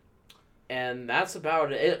 And that's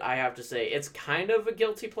about it, I have to say. It's kind of a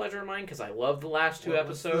guilty pleasure of mine, because I love the last two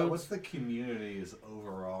episodes. What's the community's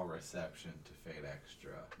overall reception to Fate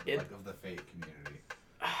Extra? Of the Fate community?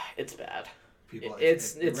 It's bad.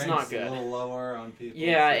 It's not good. A little lower on people.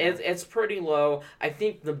 Yeah, it's pretty low. I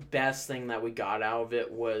think the best thing that we got out of it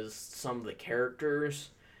was some of the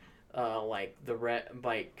characters, like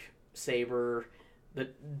Saber, the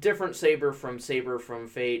different Saber from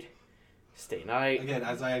Fate Stay Night. Again,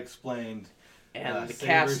 as I explained, and the Saber's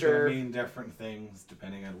caster gonna mean different things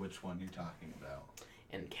depending on which one you're talking about.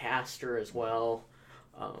 And caster as well,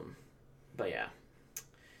 but yeah.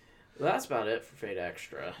 Well, that's about it for Fate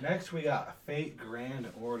Extra. Next, we got Fate Grand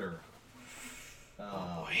Order.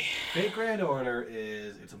 Oh boy. Fate Grand Order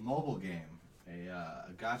it's a mobile game,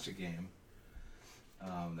 a gacha game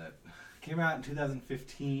that came out in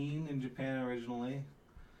 2015 in Japan originally.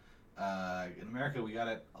 In America, we got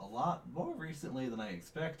it a lot more recently than I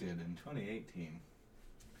expected in 2018.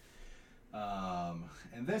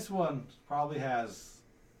 And this one probably has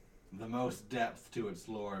the most depth to its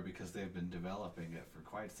lore because they've been developing it for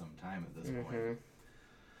quite some time at this point.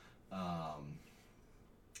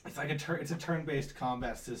 It's like it's a turn-based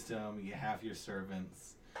combat system. You have your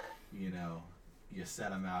servants, you set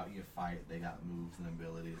them out, you fight. They got moves and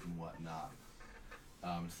abilities and whatnot.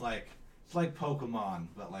 It's like Pokemon,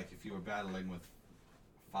 but like if you were battling with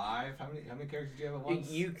 5, how many characters do you have at once?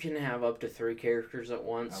 You can have up to 3 characters at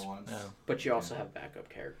once. But you also have backup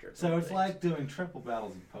characters. So it's like doing triple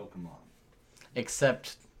battles in Pokemon.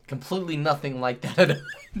 Except completely nothing like that.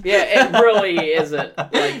 Yeah, it really isn't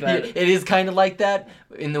like that. It is kind of like that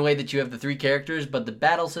in the way that you have the 3 characters, but the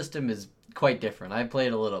battle system is quite different. I've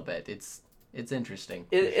played a little bit. It's interesting.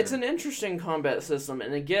 It's an interesting combat system,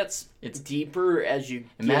 and it gets deeper as you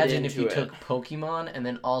imagine if you took Pokemon and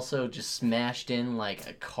then also just smashed in like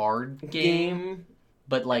a card game,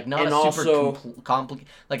 but like not and a super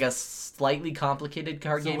complicated, like a slightly complicated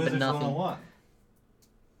card game, but nothing. 101.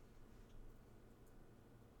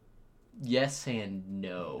 Yes and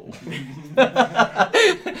no.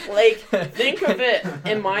 Like, think of it,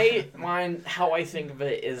 in my mind, how I think of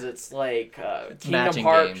it is it's like Kingdom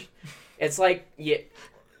Hearts. Game. It's like,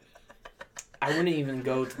 I wouldn't even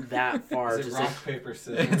go that far. Is it rock, paper,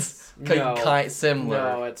 scissors? It's similar.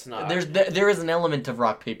 No, it's not. There is an element of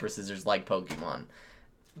rock, paper, scissors like Pokemon,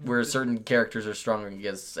 where certain characters are strong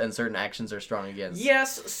against and certain actions are strong against.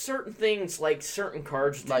 Yes, certain things, like certain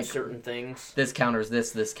cards do certain things. This counters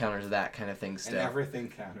this counters that kind of thing still. And everything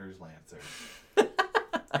counters Lancer.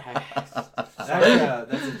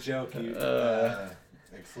 That's a joke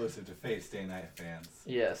exclusive to Fate Stay Night fans.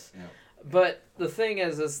 Yes. Yep. But the thing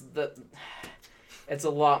is that it's a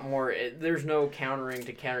lot more. There's no countering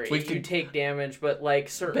to counter. You take damage, but like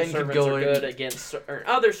certain servants are good against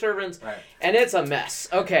other servants, right. And it's a mess.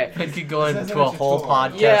 Okay. We could go into a whole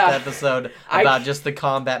podcast episode about just the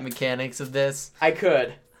combat mechanics of this. I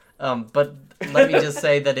could. But let me just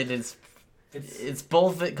say that it's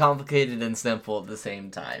both complicated and simple at the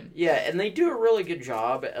same time. Yeah, and they do a really good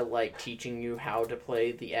job at like teaching you how to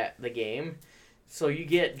play the game. So you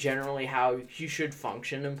get generally how you should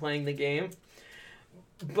function in playing the game.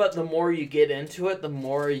 But the more you get into it, the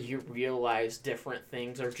more you realize different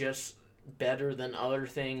things are just better than other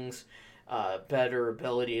things. Better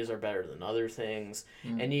abilities are better than other things.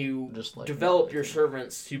 And you develop your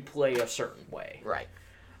servants to play a certain way. Right.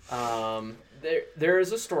 There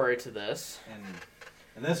is a story to this.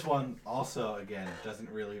 And this one also, again, doesn't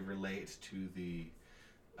really relate to the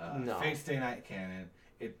Fate Stay Night canon.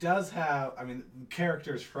 It does have,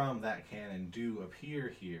 characters from that canon do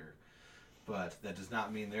appear here, but that does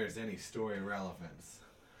not mean there's any story relevance.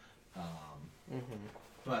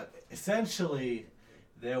 But essentially,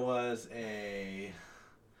 there was an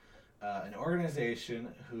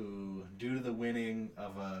organization who, due to the winning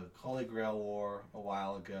of a Holy Grail war a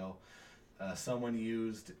while ago, someone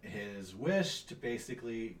used his wish to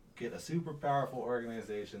basically get a super powerful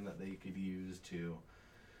organization that they could use to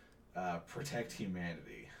protect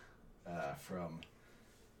humanity from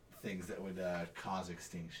things that would cause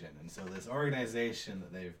extinction. And so this organization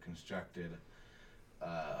that they've constructed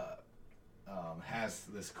has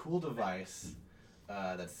this cool device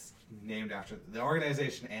that's named after the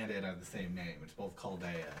organization, and it are the same name. It's both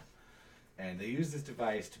Chaldea. And they use this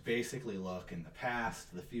device to basically look in the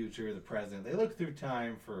past, the future, the present. They look through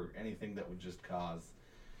time for anything that would just cause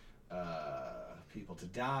people to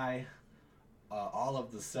die. All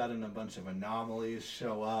of the sudden, a bunch of anomalies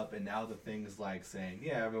show up, and now the thing's like saying,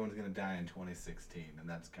 yeah, everyone's going to die in 2016, and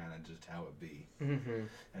that's kind of just how it be.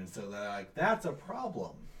 And so they're like, that's a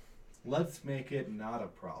problem. Let's make it not a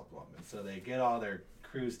problem. And so they get all their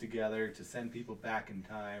crews together to send people back in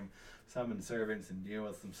time, summon servants, and deal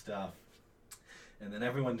with some stuff. And then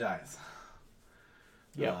everyone dies.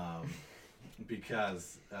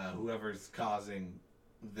 Because whoever's causing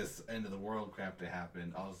this end of the world crap to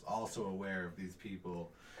happen is also aware of these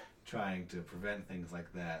people trying to prevent things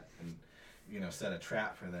like that and, set a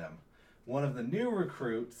trap for them. One of the new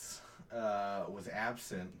recruits was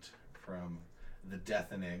absent from the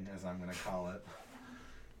deathening, as I'm going to call it.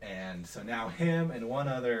 And so now him and one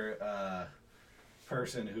other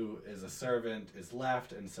person who is a servant is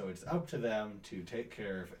left, and so it's up to them to take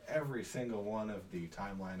care of every single one of the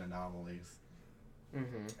timeline anomalies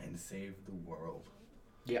and save the world.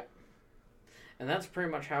 Yeah. And that's pretty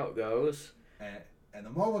much how it goes. And the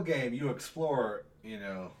mobile game, you explore,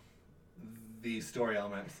 these story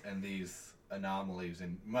elements and these anomalies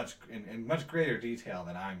in much greater detail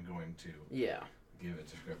than I'm going to give a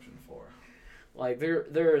description for. Like,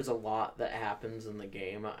 there is a lot that happens in the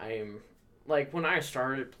game. Like, when I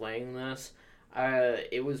started playing this,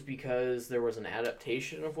 it was because there was an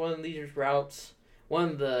adaptation of one of these routes, one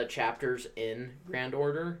of the chapters in Grand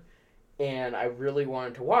Order, and I really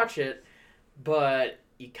wanted to watch it, but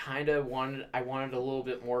I wanted a little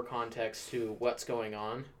bit more context to what's going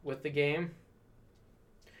on with the game.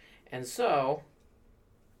 And so,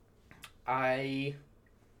 I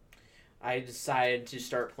decided to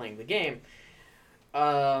start playing the game.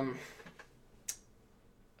 About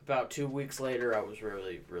 2 weeks later, I was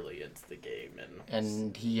really, really into the game,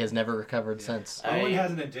 and he has never recovered since. Owen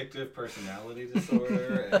has an addictive personality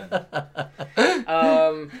disorder,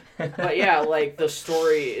 but yeah, like, the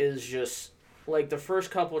story is just like, the first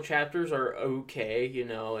couple chapters are okay,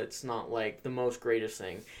 it's not like the most greatest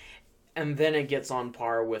thing, and then it gets on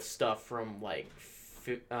par with stuff from like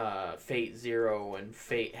Fate Zero and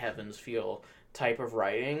Fate Heaven's Feel type of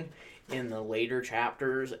writing in the later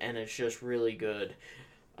chapters, and it's just really good.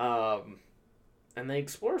 And they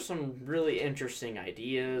explore some really interesting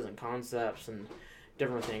ideas and concepts and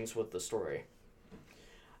different things with the story.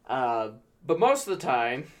 But most of the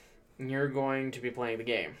time, you're going to be playing the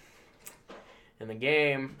game. And the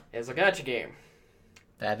game is a gacha game.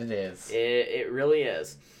 That it is. It really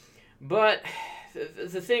is. But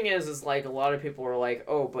the thing is like, a lot of people are like,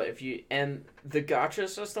 oh, but and the gacha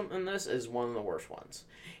system in this is one of the worst ones.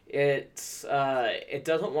 It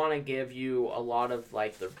doesn't want to give you a lot of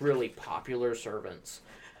like the really popular servants,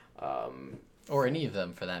 or any of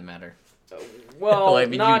them for that matter. Well,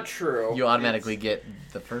 not true. You automatically get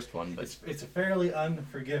the first one, but it's a fairly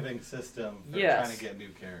unforgiving system for trying to get new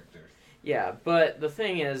characters. Yeah, but the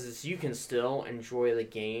thing is you can still enjoy the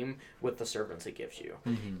game with the servants it gives you.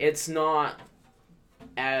 It's not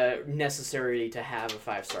necessary to have a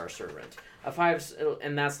 5-star servant.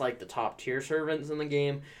 And that's like the top tier servants in the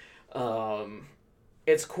game.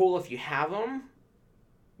 It's cool if you have them,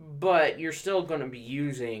 but you're still going to be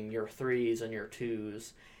using your 3s and your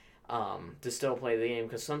 2s to still play the game,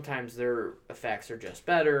 because sometimes their effects are just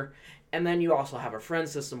better. And then you also have a friend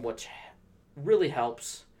system, which really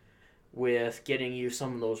helps with getting you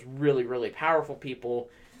some of those really, really powerful people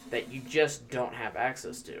that you just don't have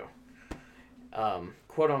access to.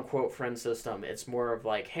 Quote-unquote friend system, it's more of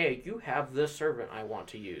like, hey, you have this servant I want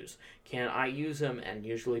to use. Can I use him? And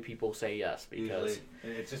usually people say yes, because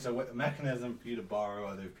usually, it's just a mechanism for you to borrow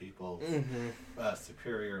other people's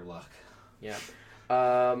superior luck. Yeah.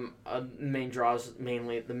 Main draws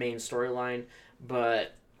mainly the main storyline,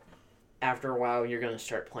 but after a while, you're going to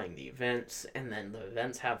start playing the events, and then the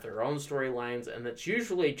events have their own storylines, and it's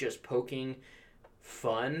usually just poking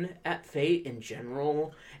fun at Fate in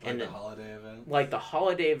general. Like the holiday events? Like the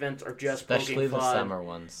holiday events are just especially poking fun. Especially the summer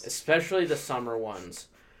ones. Especially the summer ones.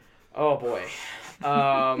 Oh, boy.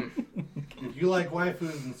 You like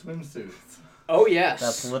waifus and swimsuits. Oh, yes.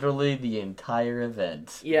 That's literally the entire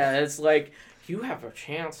event. Yeah, it's like... You have a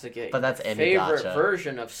chance to get but that's your favorite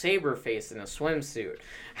version of Saberface in a swimsuit.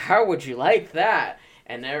 How would you like that?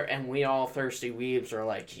 And we all thirsty weebs are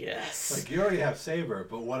like, yes. Like, you already have Saber,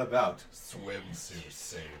 but what about swimsuit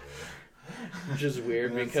Saber? Which is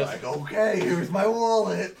weird and because... it's like, okay, here's my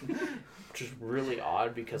wallet. Which is really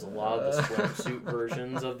odd because a lot of the swimsuit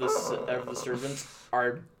versions of the servants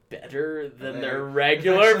are better than their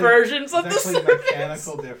regular versions of the servants.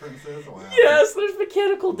 Mechanical differences? Wow. Yes, there's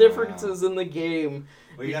mechanical differences in the game.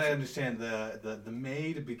 Well, you gotta understand, the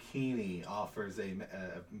maid bikini offers a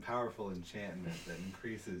powerful enchantment that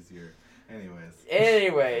increases your...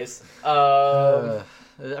 Anyways. I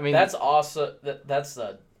mean... That's awesome. That's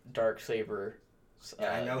the Darksaber.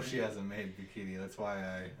 Yeah, I know she has a maid bikini. That's why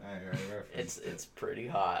I referenced it. It's pretty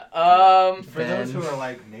hot. For those who are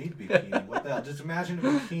like, maid bikini, what the hell? Just imagine a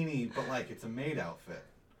bikini, but like it's a maid outfit.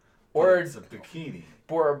 Or it's a bikini.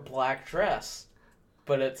 Or a black dress,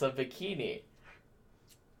 but it's a bikini.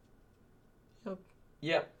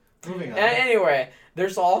 Yep. Moving on. Anyway,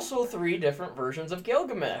 there's also 3 different versions of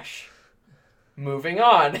Gilgamesh. Moving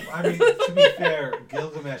on. I mean, to be fair,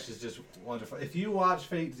 Gilgamesh is just wonderful. If you watch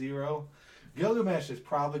Fate Zero, Gilgamesh is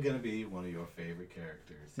probably going to be one of your favorite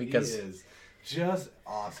characters. Because he is just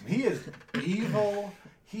awesome. He is evil.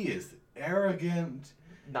 He is arrogant.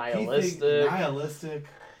 Nihilistic.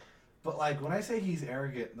 But like when I say he's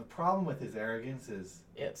arrogant, the problem with his arrogance is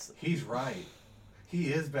he's right. He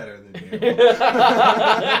is better than you.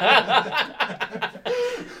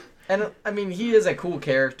 And I mean, he is a cool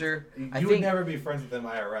character. You would never be friends with him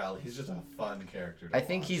IRL. He's just a fun character to watch.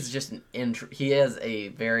 Think he's just he has a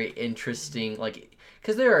very interesting, like,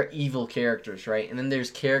 because there are evil characters, right? And then there's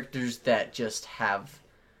characters that just have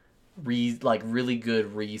really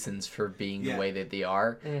good reasons for being the way that they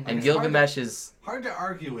are. Mm-hmm. And Gilgamesh is hard to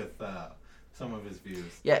argue with some of his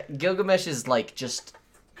views. Yeah, Gilgamesh is like just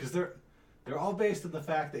because they're all based on the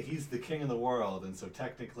fact that he's the king of the world, and so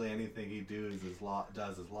technically anything he does is law.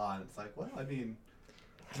 And it's like, well, I mean,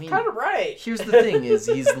 kind of right. Here's the thing: is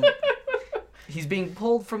he's being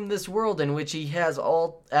pulled from this world in which he has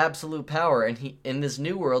all absolute power, and he in this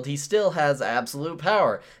new world he still has absolute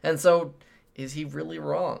power, and so is he really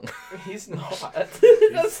wrong? He's not.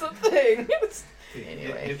 That's the thing.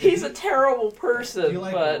 Anyway, he's a terrible person.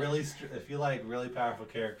 If you like really powerful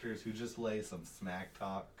characters who just lay some smack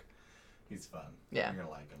talk. He's fun. Yeah. You're going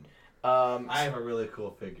to like him. I have a really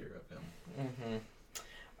cool figure of him.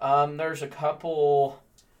 Mm-hmm. There's a couple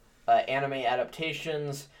anime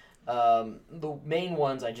adaptations. The main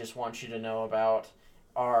ones I just want you to know about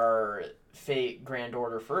are Fate Grand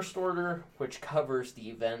Order First Order, which covers the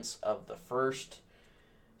events of the first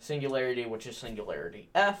Singularity, which is Singularity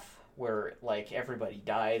F, where like everybody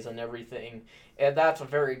dies and everything. And that's a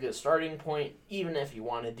very good starting point. Even if you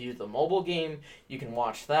want to do the mobile game, you can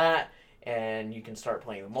watch that. And you can start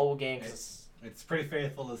playing the mobile game. It's pretty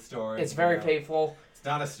faithful to the story. It's very faithful. It's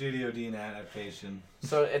not a Studio Dean adaptation.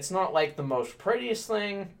 So it's not like the most prettiest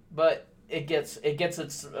thing, but it gets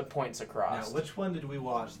its points across. Now, which one did we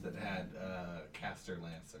watch that had Caster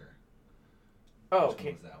Lancer? Oh,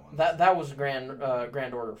 okay. That was Grand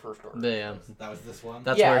Order First Order. Yeah. That was this one?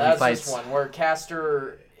 That's where he fights. This one, where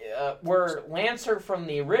Caster... where Lancer from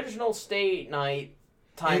the original Stay Night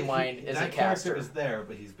timeline is a caster. That character is there,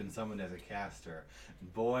 but he's been summoned as a caster.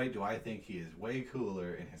 Boy, do I think he is way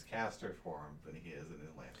cooler in his caster form than he is in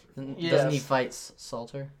his Lancer form. Yes. Doesn't he fight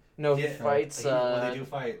Salter? No, he fights... they do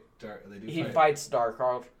fight... He fights Dark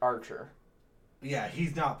Archer. Yeah,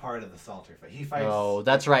 he's not part of the Salter fight. He fights... Oh,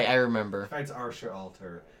 that's right, I remember. He fights Archer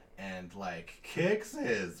Alter and, like, kicks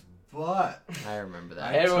his butt. I remember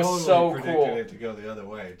that. It was so cool. I predicted it to go the other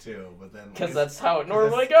way, too, but then... Because that's how it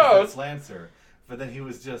normally goes. That's Lancer. But then he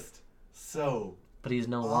was just so But he's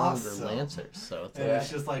no awesome. longer Lancer, so... And it's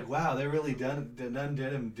just like, wow, they really done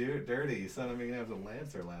him dirty. Son of me have a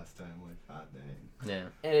Lancer last time. Like, hot dang.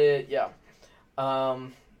 Yeah.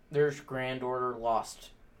 There's Grand Order Lost...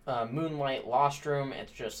 Moonlight Lostrum.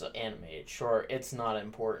 It's just an animated short. It's not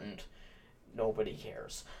important. Nobody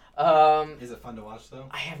cares. Is it fun to watch, though?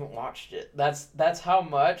 I haven't watched it. That's how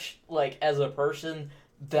much, like, as a person...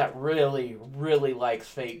 that really, really likes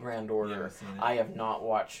Fate Grand Order. I have not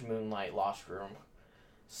watched Moonlight Lostrum.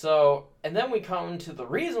 So, and then we come to the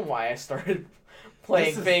reason why I started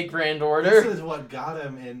playing Fate Grand Order. This is what got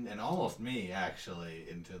him in, and almost me actually,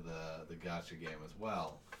 into the gacha game as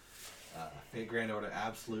well. Fate Grand Order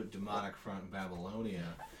Absolute Demonic Front Babylonia.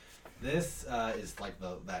 This is like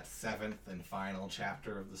that 7th and final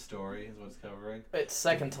chapter of the story is what it's covering. It's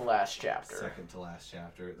second to last chapter. Second to last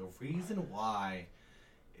chapter. The reason why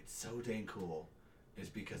it's so dang cool is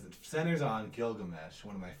because it centers on Gilgamesh,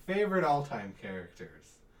 one of my favorite all-time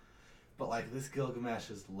characters. But like this Gilgamesh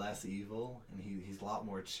is less evil and he's a lot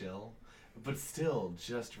more chill, but still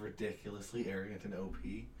just ridiculously arrogant and OP.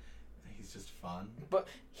 He's just fun. But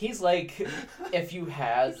he's like, if you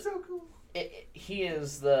had... He's so cool. He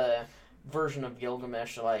is the version of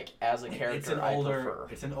Gilgamesh, like, as a character prefer.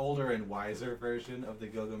 It's an older and wiser version of the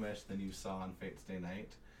Gilgamesh than you saw on Fate Stay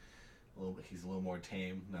Night. He's a little more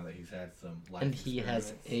tame now that he's had some life And he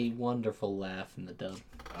has a wonderful laugh in the dub.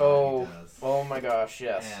 Oh my gosh,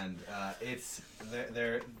 yes. And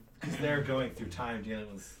they're going through time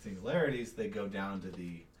dealing with singularities. They go down to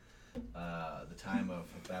the time of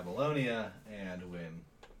Babylonia, and when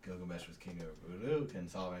Gilgamesh was king of Uruk and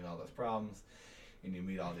solving all those problems, and you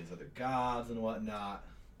meet all these other gods and whatnot.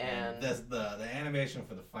 And the animation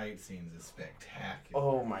for the fight scenes is spectacular.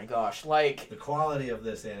 Oh my gosh, like... The quality of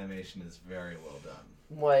this animation is very well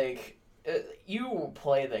done. Like, you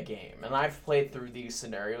play the game, and I've played through these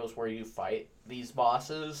scenarios where you fight these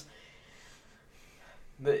bosses.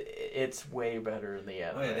 It's way better in the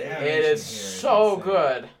anime. Oh, yeah, the animation it is so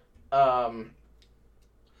good.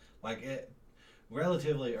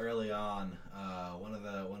 Relatively early on, one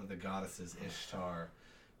of the goddesses, Ishtar,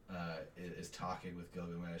 is talking with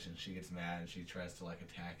Gilgamesh, and she gets mad and she tries to like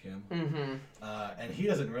attack him. Mm-hmm. And he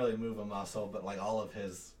doesn't really move a muscle, but like all of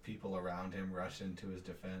his people around him rush into his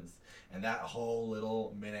defense. And that whole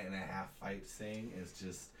little 1.5-minute fight scene is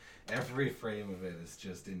just, every frame of it is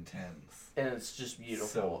just intense. And it's just beautiful.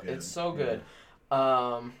 So good. It's so good.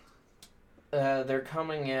 Yeah. They're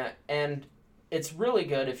coming at, and it's really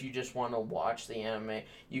good if you just want to watch the anime.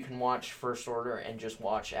 You can watch First Order and just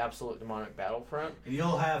watch Absolute Demonic Battlefront. And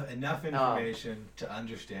you'll have enough information to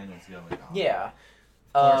understand what's going on. Yeah.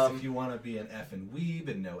 Of course, if you want to be an effing weeb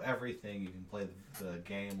and know everything, you can play the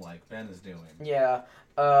game like Ben is doing. Yeah.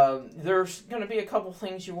 There's going to be a couple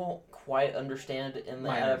things you won't quite understand in the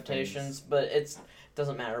adaptations, but it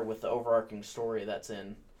doesn't matter with the overarching story that's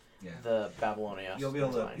in the Babylonia. You'll be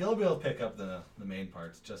able to pick up the main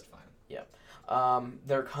parts just fine. Yep.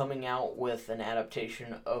 They're coming out with an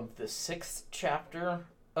adaptation of the 6th chapter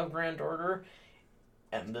of Grand Order,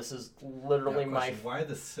 and this is literally why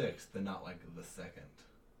the 6th and not like the 2nd?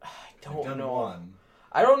 I don't know. 1.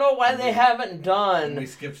 I don't know why they haven't done. We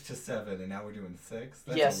skipped to 7 and now we're doing 6.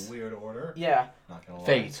 That's a weird order. Yeah. Not gonna lie.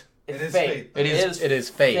 Fate. It is Fate. It is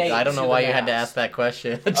Fate. I don't know why you had to ask that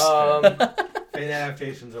question. Fate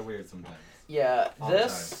adaptations are weird sometimes. Yeah,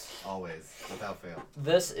 always, without fail.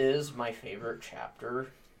 This is my favorite chapter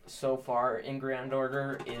so far in Grand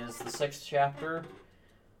Order, is the 6th chapter.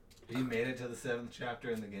 Have you made it to the 7th chapter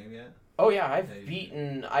in the game yet? Oh yeah,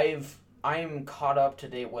 I'm caught up to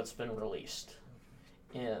date what's been released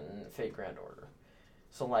in Fate Grand Order.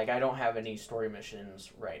 So like I don't have any story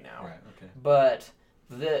missions right now. Right, okay. But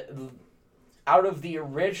out of the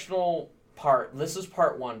original part, this is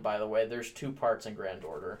part 1 by the way, there's 2 parts in Grand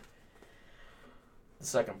Order. The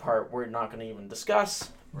second part we're not going to even discuss,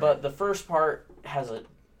 but the first part has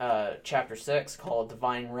a chapter 6 called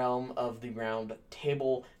Divine Realm of the Round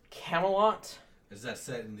Table Camelot. Is that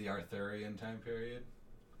set in the Arthurian time period?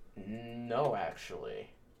 No, actually.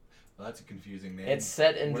 Well, that's a confusing name. It's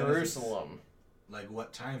set in Jerusalem. Like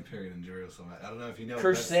what time period in Jerusalem? I don't know if you know.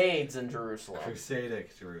 Crusades in Jerusalem.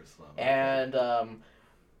 Crusadic Jerusalem. Okay. And a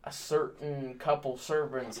certain couple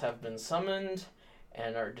servants have been summoned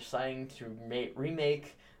and are deciding to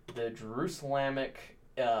remake the Jerusalemic,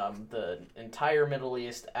 the entire Middle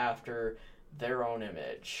East after their own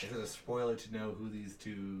image. Is it a spoiler to know who these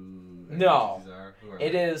two are? Who are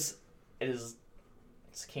it is. It's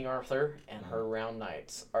King Arthur and her round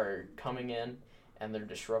knights are coming in, and they're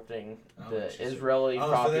disrupting the Israeli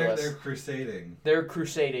populace. So they're crusading. They're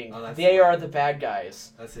crusading. They are the bad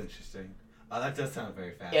guys. That's interesting. That does sound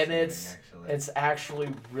very fascinating. And it's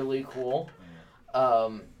actually really cool.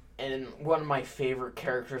 And one of my favorite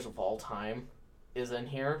characters of all time is in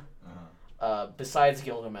here. Besides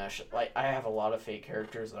Gilgamesh, like I have a lot of Fate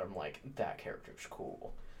characters that I'm like, that character's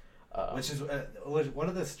cool. Which is one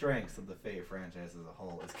of the strengths of the Fate franchise as a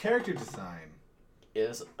whole is character design.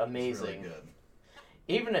 Is amazing. It's really good.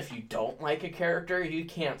 Even if you don't like a character, you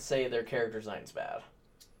can't say their character design's bad.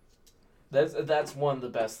 That's one of the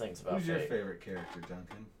best things about Fate. Who's your favorite character,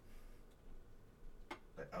 Duncan?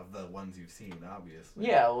 Of the ones you've seen, obviously.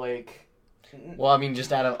 Yeah, like Well, I mean,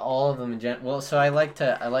 just out of all of them, so I like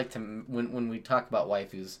to when we talk about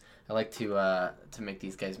waifus, I like to make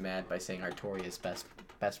these guys mad by saying Artoria's best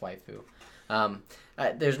waifu.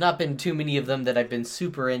 There's not been too many of them that I've been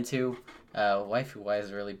super into,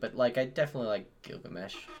 waifu-wise, really, but like I definitely like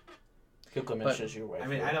Gilgamesh. Gilgamesh is your waifu. I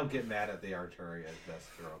mean, I don't get mad at the Artoria's best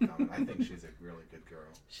girl comment. I think she's a really good girl.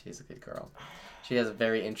 She's a good girl. She has a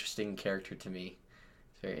very interesting character to me.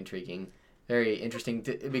 It's very intriguing. Very interesting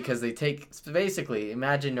because they take basically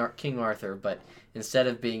imagine King Arthur, but instead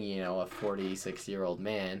of being a 46-year-old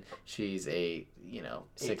man, she's a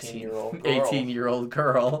 18-year-old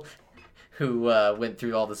girl who went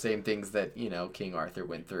through all the same things that King Arthur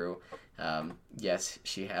went through. Yes,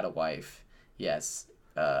 she had a wife. Yes.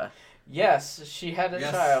 Yes, she had a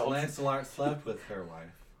child. Lancelot slept with her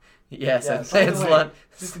wife. Yes, and Lancelot.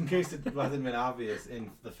 Just in case it hasn't been obvious,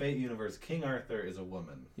 in the Fate universe, King Arthur is a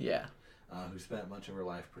woman. Yeah. Who spent much of her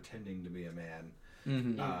life pretending to be a man.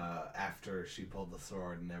 Mm-hmm. After she pulled the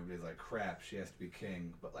sword, and everybody's like, "Crap, she has to be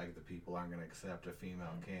king," but like the people aren't going to accept a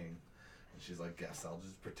female king, and she's like, "Guess I'll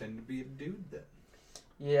just pretend to be a dude then."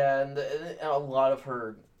 Yeah, and a lot of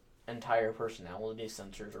her entire personality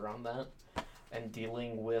centers around that, and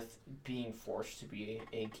dealing with being forced to be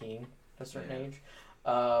a king at a certain age.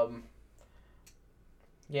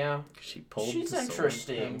 Yeah, she's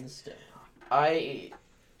interesting.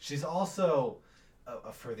 She's also,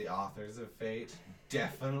 for the authors of Fate,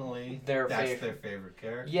 definitely their favorite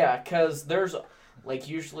character. Yeah, because there's, like,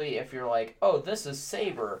 usually if you're like, oh, this is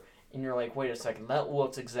Saber, and you're like, wait a second, that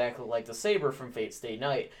looks exactly like the Saber from Fate Stay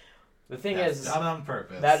Night. The thing is... not on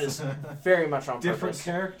purpose. That is very much on Different purpose.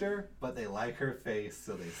 Different character, but they like her face,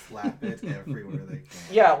 so they slap it everywhere they can.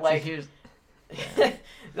 Yeah, like...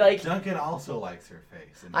 like Duncan also likes her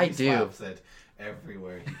face, and he slaps it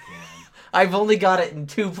everywhere he can. I've only got it in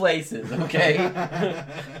 2 places, okay?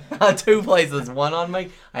 2 places. One on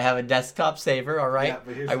I have a desktop saver, all right?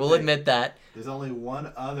 Yeah, I will admit that. There's only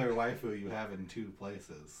one other waifu you have in 2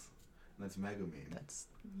 places, and that's Megumin.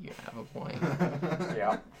 You have a point.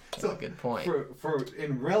 Yeah. That's a good point. For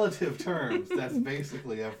in relative terms, that's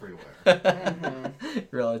basically everywhere.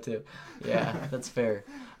 Relative. Yeah, that's fair.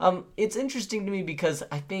 It's interesting to me because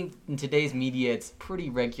I think in today's media it's pretty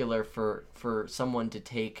regular for someone to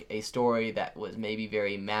take a story that was maybe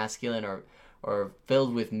very masculine or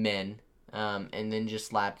filled with men, and then just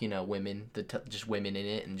slap, women, just women in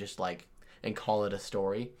it and call it a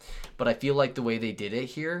story. But I feel like the way they did it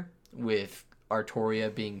here with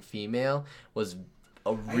Artoria being female was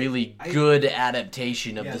a really good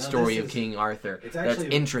adaptation of the story of King Arthur. That's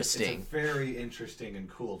interesting. It's a very interesting and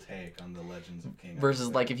cool take on the legends of King Arthur. Versus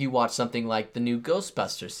like if you watch something like the new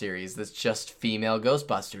Ghostbusters series that's just female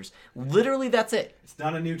Ghostbusters. Literally that's it. It's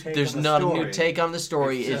not a new take There's on the not story. a new take on the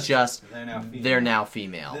story. It's just they're now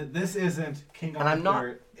female. This isn't King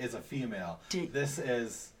Arthur is a female. This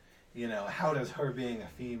is, how does her being a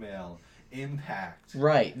female impact?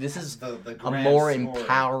 Right. This is the a more story.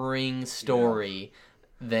 empowering story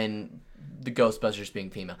than the Ghostbusters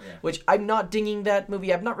being female. Yeah. Which I'm not dinging that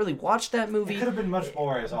movie. I've not really watched that movie. It could have been much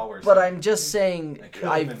more, is all we're saying. But I'm just saying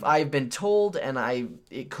I've been told, and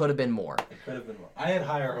it could have been more. It could have been more. I had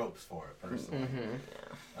higher hopes for it personally.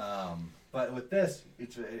 Mm-hmm. But with this,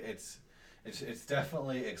 it's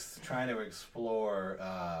definitely trying to explore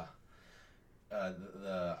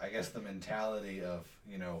the mentality of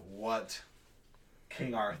what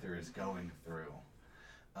King Arthur is going through,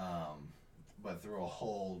 but through a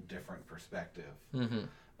whole different perspective. Mm-hmm.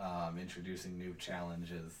 Introducing new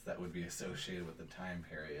challenges that would be associated with the time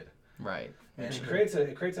period. Right. And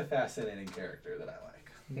it creates a fascinating character that I like.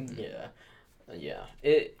 Yeah.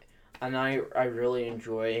 And I really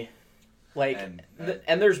enjoy. And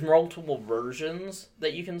there's multiple versions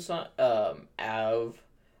that you can have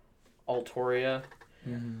Altoria,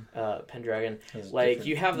 Pendragon. Like,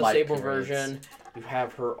 you have the Sable version, you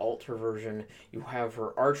have her Alter version, you have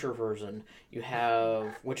her Archer version, you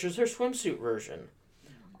have, which is her swimsuit version.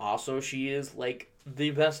 Also, she is, like,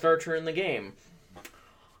 the best archer in the game.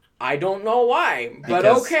 I don't know why, but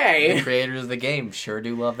because okay. The creators of the game sure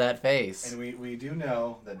do love that face. And we do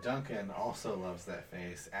know that Duncan also loves that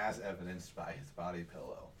face, as evidenced by his body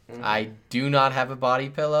pillow. Mm-hmm. I do not have a body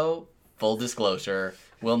pillow. Full disclosure.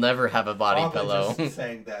 We'll never have a body pillow. Just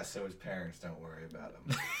saying that so his parents don't worry about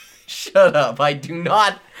him. Shut up. I do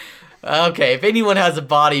not. Okay, if anyone has a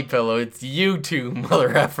body pillow, it's you two,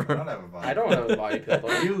 mother effer. I don't have a body pillow.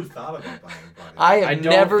 You thought about buying a body pillow. I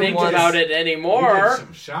don't think about it anymore. You did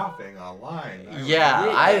some shopping online.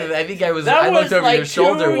 I think I was. I looked over your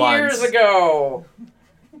shoulder once. 2 years ago.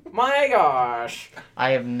 My gosh.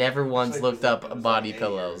 I have never once looked up body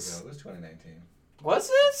pillows. It was 2019. Was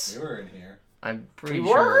this? You were in here. I'm pretty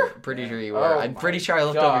sure you were. I'm pretty sure I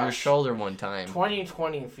looked over your shoulder one time.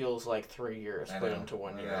 2020 feels like 3 years put into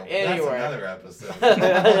 1 year. Anyway. That's another episode.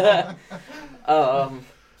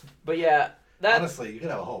 But yeah. Honestly, you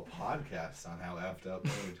could have a whole podcast on how effed up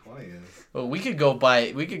 2020 is. Well, we could go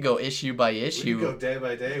issue by issue. We could go day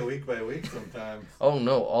by day, week by week sometimes. Oh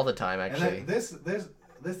no, all the time actually. And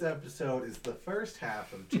this episode is the first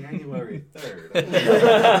half of January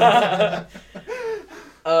 3rd.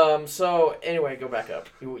 So anyway, go back up.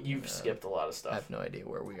 You've skipped a lot of stuff. I have no idea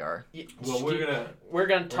where we are. Well, we're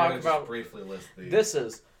gonna talk about. Briefly list these. This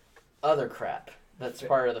is other crap. That's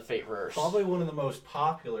part of the Fate-verse. Probably one of the most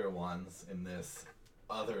popular ones in this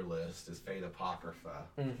other list is Fate Apocrypha.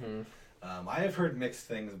 Mm-hmm. I have heard mixed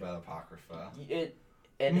things about Apocrypha. It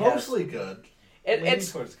mostly good.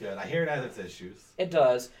 It's good. I hear it has its issues. It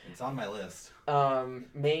does. It's on my list.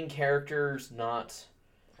 Main characters not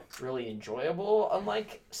really enjoyable,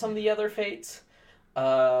 unlike some of the other Fates.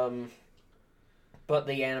 But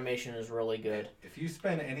the animation is really good. If you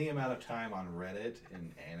spend any amount of time on Reddit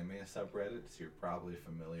and anime subreddits, you're probably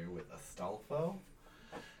familiar with Astolfo.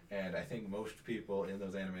 And I think most people in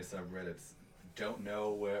those anime subreddits don't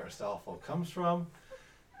know where Astolfo comes from.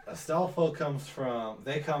 Astolfo come from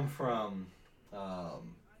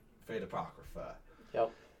Fate Apocrypha.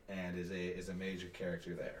 Yep. And is a major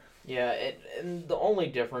character there. Yeah, and the only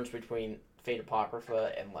difference between Fate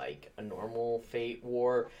Apocrypha and like a normal Fate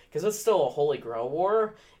war, because it's still a Holy Grail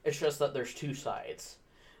war, it's just that there's two sides.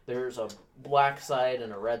 There's a black side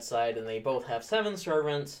and a red side, and they both have 7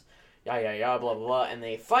 servants, blah blah blah, and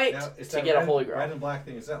they fight to get a Holy Grail. Red and black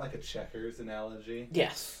thing, is that like a checkers analogy?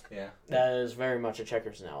 Yes. Yeah. That is very much a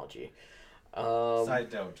checkers analogy.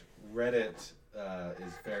 Side note, Reddit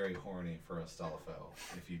is very horny for Astolfo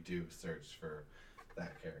if you do search for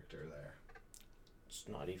that character there. It's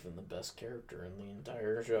not even the best character in the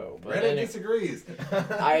entire show. But Reddit disagrees.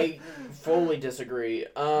 I fully disagree.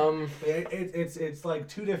 It's like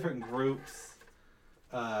 2 different groups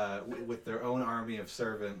with their own army of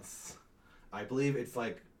servants. I believe it's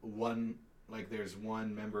like there's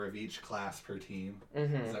one member of each class per team.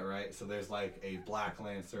 Mm-hmm. Is that right? So there's like a black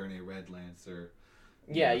lancer and a red lancer.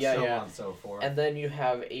 So on and so forth. And then you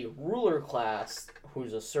have a ruler class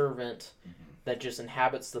who's a servant. Mm-hmm. That just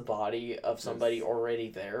inhabits the body of somebody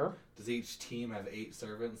already there. Does each team have 8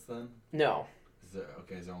 servants then? No. Is there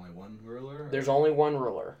only one ruler? There's only one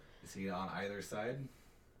ruler. Is he on either side?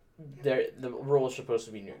 The ruler's supposed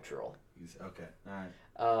to be neutral. Okay,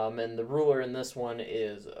 alright. And the ruler in this one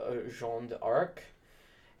is Joan d'Arc.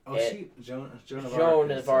 Joan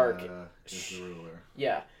of Arc is the ruler.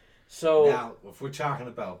 Yeah. So now, if we're talking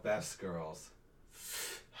about best girls,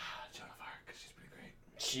 Joan of Arc, she's pretty great.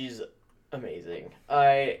 She's amazing.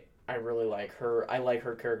 I really like her. I like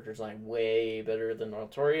her character design way better than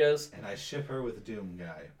Notoria's. And I ship her with Doom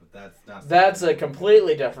Guy, but that's a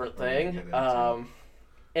completely different thing.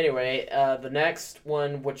 Anyway, the next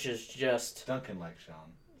one, which is just Duncan likes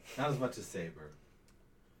Sean, not as much as Saber.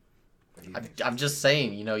 I'm just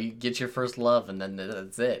saying, you get your first love and then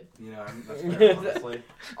that's it. That's fair, honestly.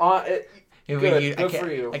 Good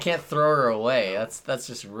for you. I can't throw her away. That's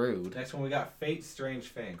just rude. Next one we got Fate Strange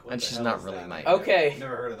Fink. And she's not really my. Okay.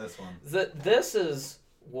 Never heard of this one. This is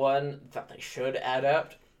one that they should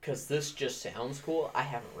adapt because this just sounds cool. I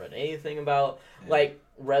haven't read anything about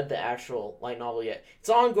read the actual light novel yet. It's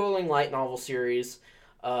an ongoing light novel series.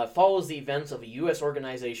 Follows the events of a U.S.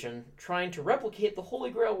 organization trying to replicate the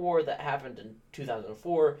Holy Grail War that happened in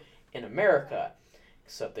 2004 in America,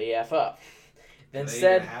 except they F up.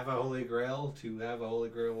 Instead, have a Holy Grail to have a Holy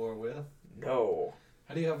Grail War with? No.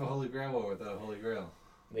 How do you have a Holy Grail War without a Holy Grail?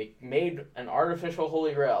 They made an artificial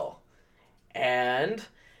Holy Grail, and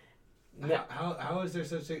how is there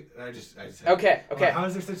such a? I just okay. How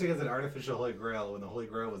is there such thing as an artificial Holy Grail when the Holy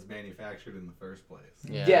Grail was manufactured in the first place?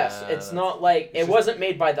 Yeah, yes, it's not like it wasn't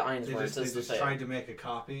made by the Ainsworths. They just tried to make a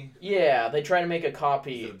copy. Yeah, they tried to make a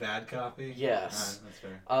copy. Is it a bad copy? Yes. All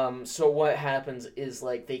right, that's fair. So what happens is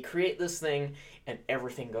they create this thing and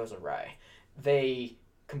everything goes awry. They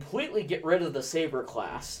completely get rid of the Saber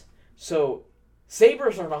class, so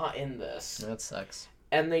Sabers are not in this. That sucks.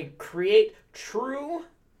 And they create true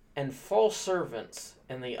and false servants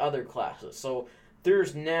in the other classes. So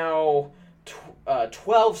there's now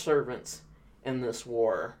 12 servants in this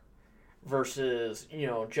war versus,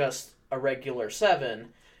 just a regular 7.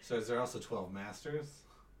 So is there also 12 masters?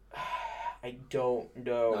 I don't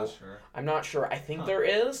know. Not sure. I'm not sure. I think there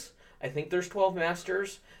is. I think there's 12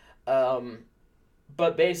 masters.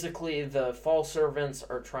 But basically the false servants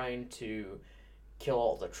are trying to kill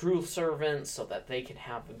all the true servants so that they can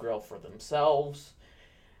have the grail for themselves.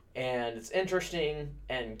 and it's interesting,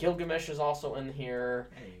 and Gilgamesh is also in here,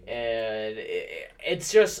 and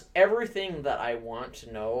it's just everything that I want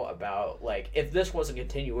to know about, like, if this was a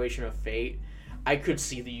continuation of Fate, I could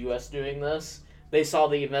see the U.S. doing this. They saw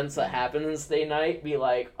the events that happened this day night, be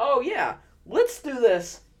like, oh yeah, let's do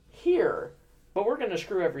this here, but we're going to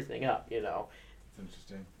screw everything up, you know. It's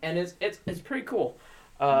interesting. And it's pretty cool.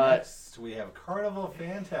 Next, we have Carnival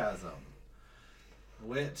Phantasm,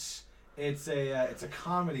 which it's a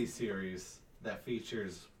comedy series that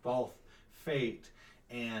features both Fate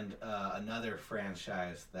and another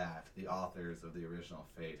franchise that the authors of the original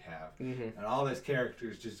Fate have, and all these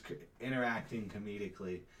characters just interacting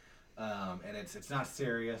comedically, and it's not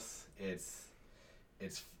serious. It's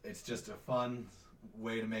just a fun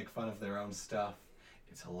way to make fun of their own stuff.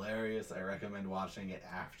 It's hilarious. I recommend watching it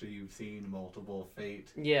after you've seen multiple Fate.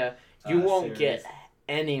 Yeah, you won't get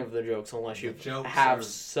any of the jokes unless you have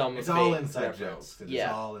some. It's all inside jokes. It's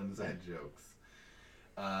all inside jokes.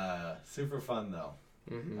 Super fun though.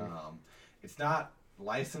 It's not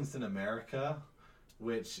licensed in America,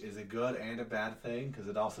 which is a good and a bad thing, because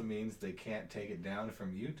it also means they can't take it down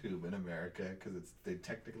from YouTube in America, because they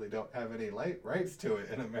technically don't have any rights to it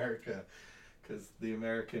in America, because the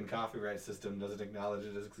American copyright system doesn't acknowledge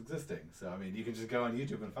it as existing. So, I mean, you can just go on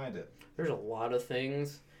YouTube and find it. There's a lot of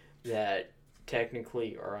things that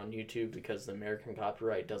technically are on YouTube because the American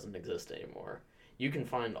copyright doesn't exist anymore. You can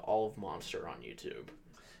find all of Monster on YouTube.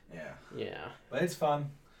 Yeah. Yeah. But it's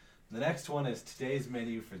fun. The next one is Today's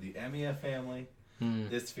Menu for the Emiya family.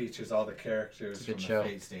 This features all the characters from the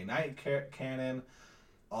Fate Stay Night canon,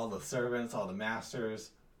 all the servants, all the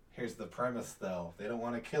masters. Here's the premise, though. They don't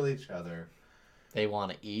want to kill each other. They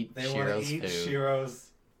want to eat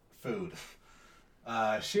Shiro's food.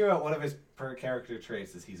 Shiro, one of his character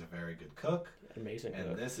traits is he's a very good cook. Amazing and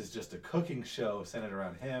cook. This is just a cooking show centered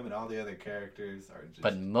around him, and all the other characters are just...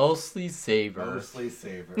 But mostly Saber. Mostly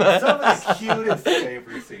Saber. Some of the cutest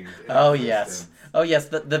Saber scenes. Oh yes. Oh yes.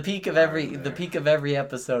 The peak of every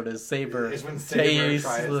episode is Saber tastes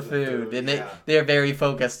the food, and they're very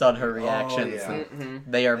focused on her reactions. Oh, yeah.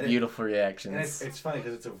 They are beautiful reactions. And it's funny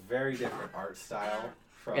because it's a very different art style.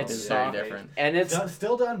 It's very different, and it's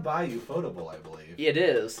still done by Ufotable, I believe. It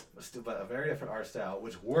is, but a very different art style,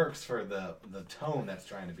 which works for the tone that's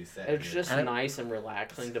trying to be set. It's just nice and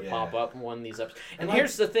relaxing to pop up in one of these episodes. And like,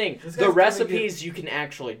 here's the thing: the recipes you can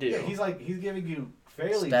actually do. Yeah, he's giving you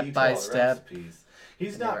fairly step by step recipes.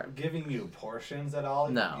 He's not giving you portions at all.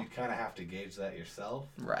 No, you kind of have to gauge that yourself.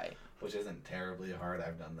 Right. Which isn't terribly hard.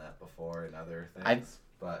 I've done that before in other things.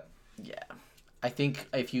 I think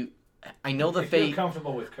if you. I know the Fate.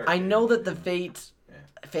 Comfortable with I know that the Fate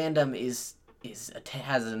fandom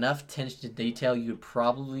has enough attention to detail. You would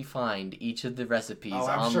probably find each of the recipes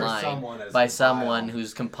online by someone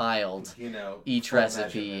who's compiled each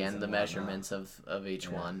recipe and the measurements of each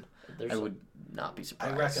one. I would not be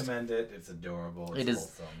surprised. I recommend it. It's adorable. It's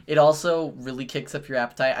wholesome. It also really kicks up your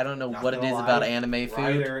appetite. I don't know what it is about anime food.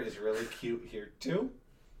 Ryder is really cute here too.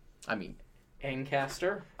 I mean. And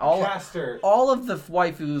Caster. All of the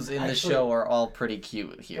waifus in the show are all pretty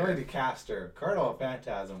cute here. According to Caster, Carnival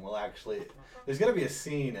Phantasm will actually... There's going to be a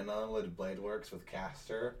scene in Unlimited Blade Works with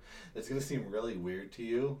Caster that's going to seem really weird to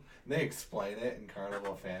you. And they explain it in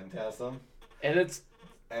Carnival Phantasm. And it's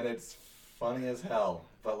funny as hell.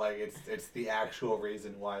 But like it's the actual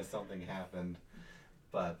reason why something happened.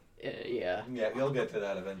 But... Yeah, you'll get to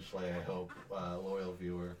that eventually, I hope, loyal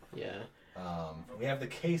viewer. Yeah. We have the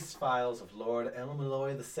case files of Lord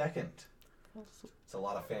El-Malloy II. It's a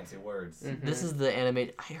lot of fancy words. Mm-hmm. This is the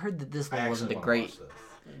animated. I heard that this one wasn't a great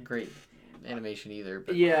animation either.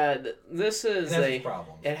 But this is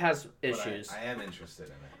it has issues. I am interested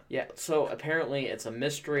in it. Yeah, so apparently it's a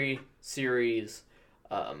mystery series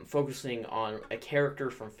focusing on a character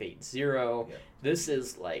from Fate Zero. Yeah. This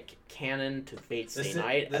is like canon to Fate Stay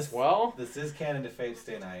Night as well. This is canon to Fate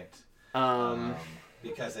Stay Night.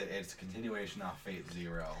 Because it's a continuation off Fate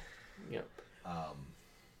Zero. Yep.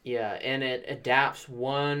 And it adapts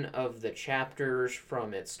one of the chapters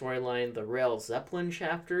from its storyline, the Rael Zeppelin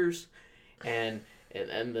chapters, and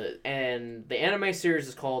the anime series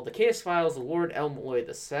is called The Case Files of Lord El-Malloy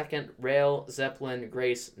II, Rael Zeppelin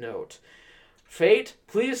Grace Note. Fate,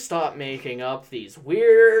 please stop making up these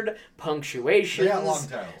weird punctuations, long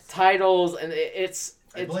titles, and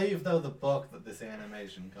I believe though the book that this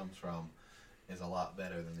animation comes from is a lot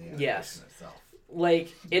better than the animation itself.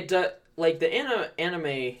 Like the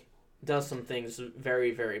anime does some things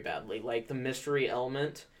very, very badly. Like the mystery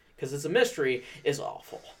element, because it's a mystery, is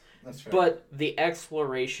awful. That's fair. But the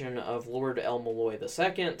exploration of Lord El-Malloy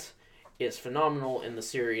II is phenomenal in the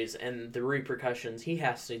series, and the repercussions he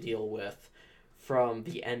has to deal with from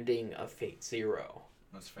the ending of Fate Zero.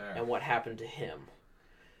 That's fair. And what happened to him.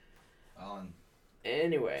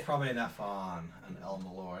 Anyway. Probably enough on an El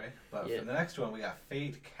Malloy. But for the next one, we got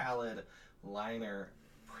Fate, Khaled, Liner,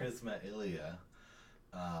 Prisma Ilia.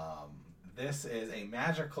 This is a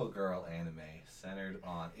magical girl anime centered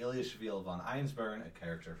on Ilia Shvile von Einsburn, a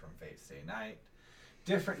character from Fate Stay Night.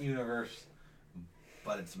 Different universe,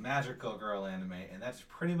 but it's magical girl anime, and that's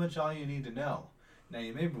pretty much all you need to know. Now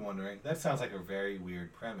you may be wondering, that sounds like a very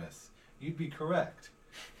weird premise. You'd be correct.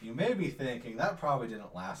 You may be thinking, that probably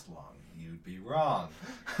didn't last long. You'd be wrong.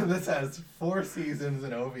 This has 4 seasons,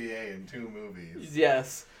 an OVA, and 2 movies.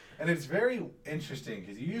 Yes. And it's very interesting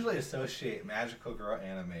because you usually associate magical girl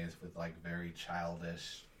animes with like very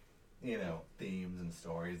childish, themes and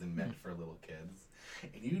stories and meant for little kids.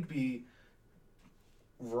 And you'd be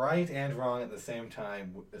right and wrong at the same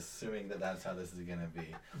time, assuming that that's how this is going to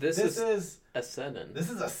be. This is a seinen.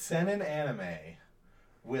 This is a seinen anime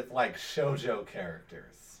with like shoujo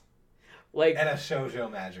characters. And a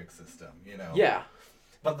shoujo magic system, Yeah.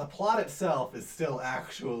 But the plot itself is still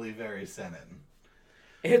actually very seinen.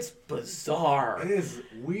 It's bizarre. It is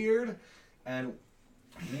weird, and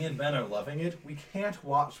me and Ben are loving it. We can't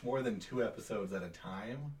watch more than 2 episodes at a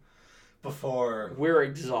time before... We're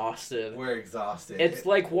exhausted. It's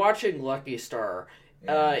like watching Lucky Star.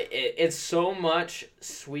 Yeah. It's so much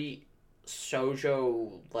sweet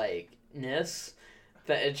shoujo-likeness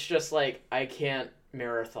that it's just like, I can't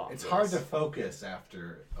marathon It's hard to focus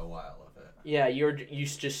after a while of it. Yeah, you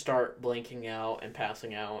just start blinking out and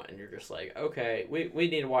passing out, and you're just like, okay, we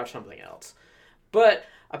need to watch something else. But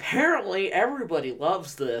apparently everybody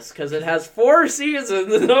loves this because it has 4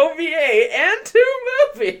 seasons, an OVA, and 2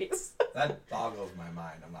 movies. That boggles my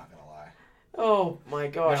mind, I'm not going to lie. Oh my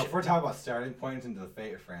gosh. Now, if we're talking about starting points into the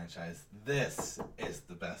Fate franchise, this is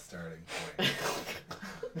the best starting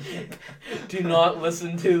point. Do not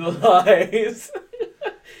listen to the lies.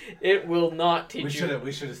 It will not teach you.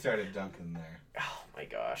 We should have started Duncan there. Oh my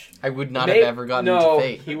gosh. I would not have ever gotten into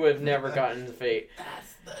Fate. No, he would have never gotten into Fate.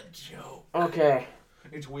 That's the joke. Okay.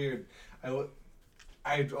 It's weird.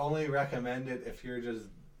 I'd only recommend it if you're just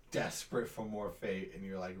desperate for more Fate and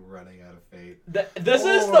you're like running out of Fate. This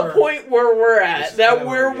is the point where we're at, that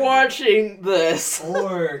we're watching this.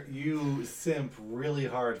 Or you simp really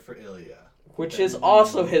hard for Ilia. Which is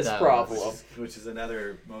also his problem. Which is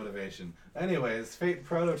another motivation. Anyways, Fate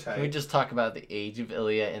Prototype. Can we just talk about the age of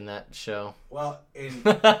Ilia in that show? Well, in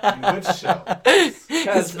which show?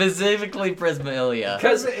 Specifically Prisma Ilia.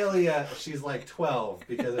 Prisma Ilia, she's like 12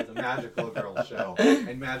 because it's a magical girl show.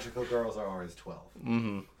 And magical girls are always 12.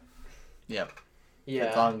 Mm-hmm. Yep. Yeah.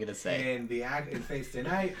 That's all I'm going to say. And in Fate Stay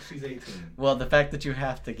Night, she's 18. Well, the fact that you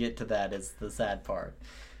have to get to that is the sad part.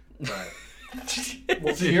 Right.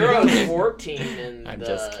 Well, Hero's 14 in I'm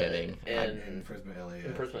just kidding. In Prisma Ilia.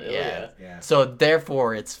 In Prisma Ilia. Yeah. So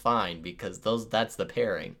therefore it's fine because that's the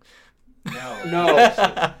pairing. No.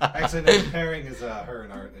 Actually, the pairing is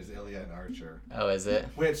is Ilia and Archer. Oh, is it?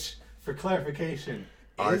 Which, for clarification,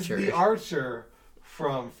 Archer. is the Archer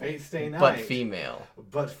from Fate Stay Night. But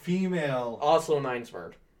female. Also an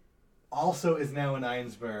Einsburn. Also is now an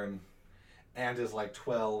Einsburn and is like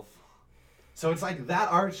 12. So it's like that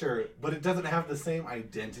Archer, but it doesn't have the same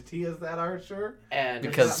identity as that Archer. And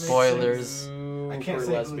because spoilers. I can't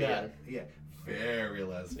say lesbian. Who that. Yeah, very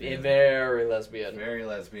lesbian. Very lesbian. Very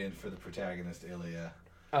lesbian for the protagonist Ilia.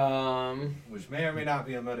 Which may or may not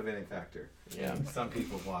be a motivating factor. Yeah. Some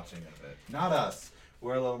people watching of it. Not us.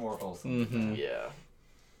 We're a little more wholesome. Mm-hmm. Yeah.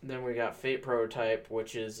 Then we got Fate Prototype,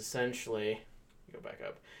 which is essentially... Go back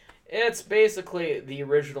up. It's basically the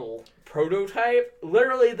original prototype.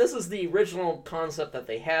 Literally, this is the original concept that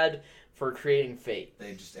they had for creating Fate.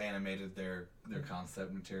 They just animated their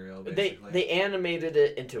concept material, basically. They animated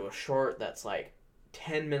it into a short that's like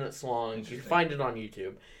 10 minutes long. You can find it on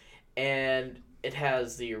YouTube. And it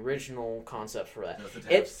has the original concept for that. Does it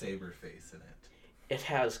have Saberface in it? It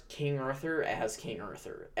has King Arthur as King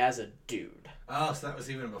Arthur, as a dude. Oh, so that was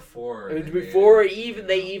even before. It was before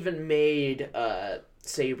they even made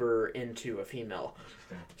Saber into a female.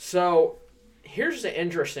 So, here's the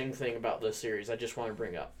interesting thing about this series I just want to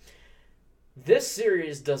bring up. This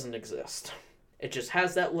series doesn't exist. It just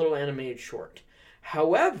has that little animated short.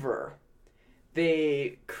 However,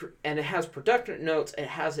 and it has production notes, it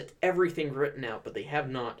has everything written out, but they have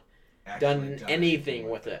not done anything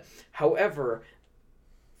with it. However,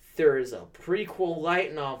 there is a prequel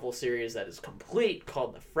light novel series that is complete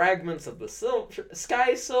called The Fragments of the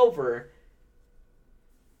Sky Silver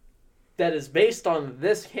that is based on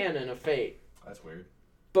this canon of Fate. That's weird.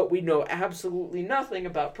 But we know absolutely nothing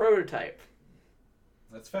about Prototype.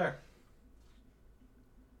 That's fair.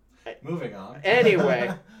 Moving on.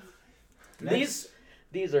 Anyway, these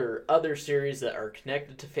are other series that are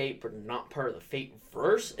connected to Fate, but not part of the Fate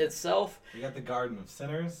verse itself. We got the Garden of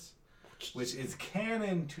Sinners, which is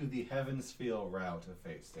canon to the Heavensfeel route of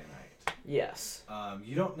Fate Stay Night. Yes.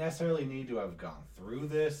 You don't necessarily need to have gone through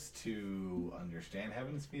this to understand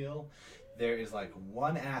Heavensfeel. There is like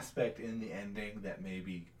one aspect in the ending that may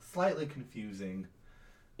be slightly confusing.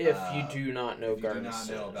 If you do not know Garden of Sinners. If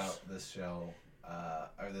you do not know about this show,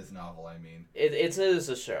 or this novel, I mean. It is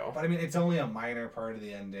a show. But I mean, it's only a minor part of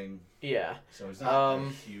the ending. Yeah. So it's not a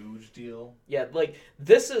huge deal. Yeah, like,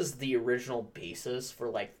 this is the original basis for,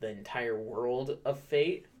 like, the entire world of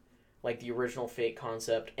Fate. Like, the original Fate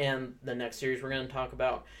concept. And the next series we're going to talk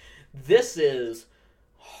about. This is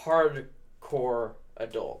hardcore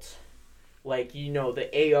adult. Like, you know,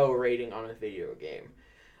 the AO rating on a video game.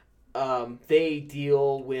 They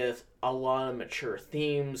deal with a lot of mature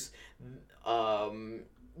themes.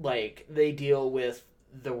 Like, they deal with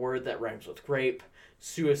the word that rhymes with grape,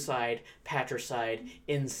 suicide, patricide,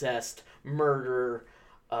 incest, murder,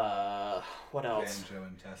 what else? Banjo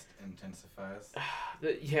intensifies.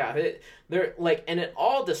 Yeah, they're like, and it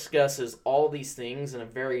all discusses all these things in a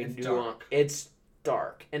very nuanced. It's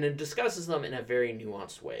dark, and it discusses them in a very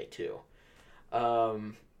nuanced way too. All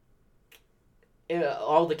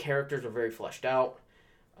the characters are very fleshed out,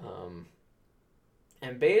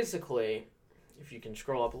 and basically, if you can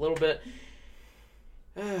scroll up a little bit,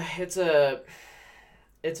 it's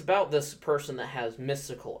about this person that has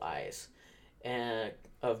mystical eyes and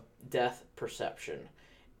of death perception.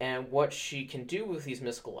 And what she can do with these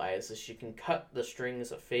mystical eyes is she can cut the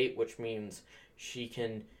strings of fate, which means she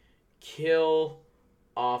can kill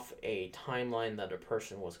off a timeline that a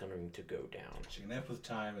person was going to go down. She can F with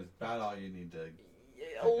time is about all you need to...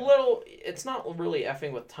 It's not really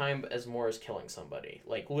effing with time as more as killing somebody.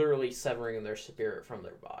 Like, literally severing their spirit from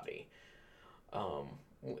their body.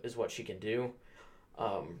 Is what she can do.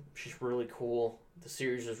 She's really cool. The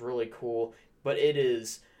series is really cool. But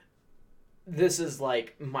this is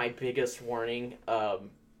like my biggest warning. I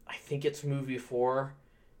think it's movie 4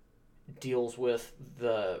 deals with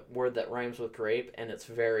the word that rhymes with grape, and it's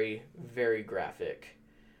very, very graphic.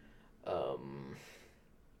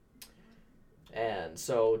 And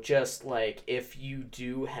so just like if you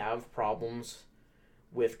do have problems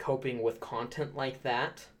with coping with content like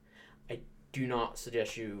that, I do not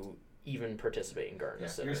suggest you even participate in Garden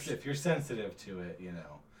of Sinners. If you're sensitive to it, you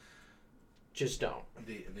know, just don't.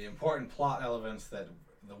 The important plot elements the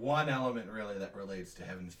one element really that relates to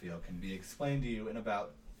Heavensfeel can be explained to you in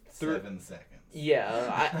about 7 seconds.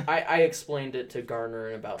 Yeah, I explained it to Garner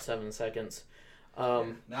in about 7 seconds.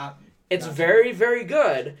 It's not very, very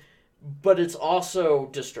good, but it's also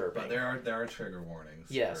disturbing. But there are trigger warnings.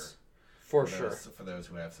 Yes, for sure. For those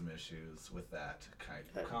who have some issues with that kind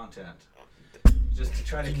of content. Just to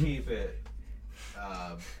try to keep it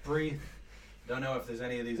brief. Don't know if there's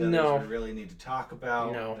any of these others we really need to talk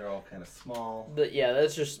about. No. They're all kind of small. But yeah,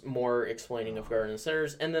 that's just more explaining of Garden of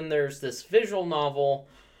Sinners. And then there's this visual novel,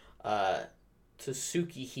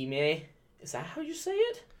 Tsukihime. Is that how you say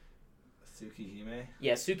it? Tsukihime?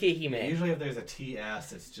 Yeah, Tsukihime. Yeah, usually if there's a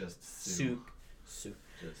TS, it's just Tsukihime.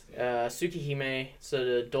 It's an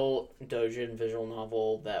adult doujin visual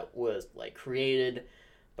novel that was like created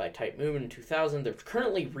by Type Moon in 2000. They're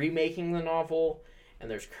currently remaking the novel, and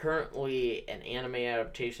there's currently an anime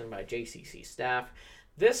adaptation by JCC Staff.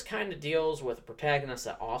 This kind of deals with a protagonist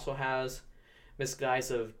that also has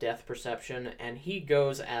misguise of death perception, and he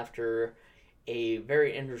goes after a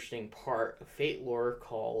very interesting part of Fate lore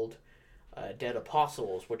called Dead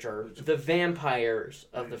Apostles, which are the vampires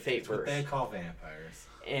of the Fate verse. What they call vampires.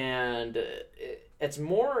 And it's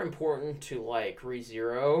more important to like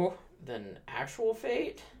ReZero than actual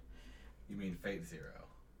Fate. You mean Fate Zero,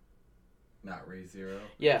 not ReZero?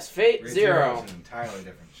 Yes, Fate Zero. Is an entirely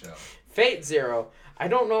different show. Fate Zero. I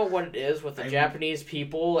don't know what it is with the Japanese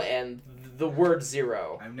people and the word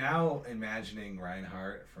zero. I'm now imagining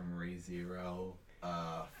Reinhardt from ReZero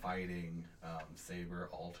fighting Saber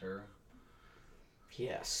Alter.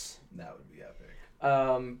 Yes. That would be epic.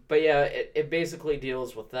 But yeah, it basically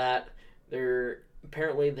deals with that.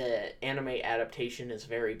 Apparently the anime adaptation is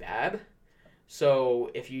very bad.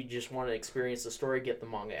 So if you just want to experience the story, get the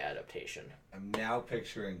manga adaptation. I'm now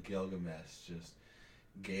picturing Gilgamesh just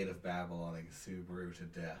Gate of Babyloning Subaru to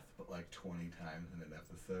death, but like 20 times in an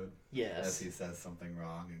episode. Yes. As he says something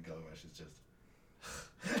wrong and Gilgamesh is just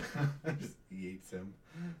yeets him.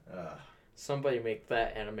 Somebody make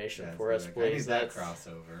that animation for us, please. I need that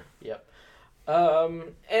crossover. Yep.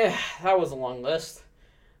 That was a long list.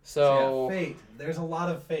 So yeah, Fate. There's a lot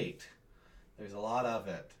of Fate. There's a lot of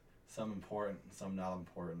it. Some important, some not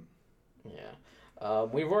important. Yeah.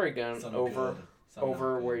 We've already gone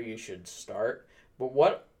over where you should start, but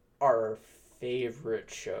what are favorite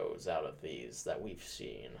shows out of these that we've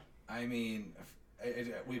seen? I mean,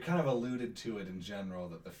 we've kind of alluded to it in general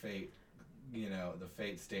that the Fate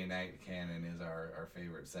Stay Night canon is our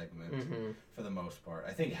favorite segment for the most part.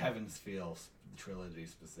 I think Heaven's Feel trilogy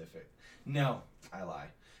specific. No, I lie.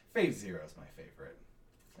 Fate Zero is my favorite.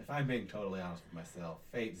 If I'm being totally honest with myself,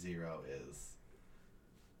 Fate Zero is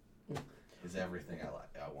everything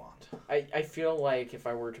I want. I feel like if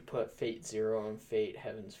I were to put Fate Zero and Fate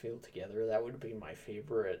Heaven's Feel together, that would be my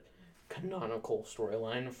favorite canonical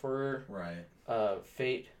storyline for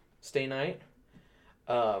Fate Stay Night.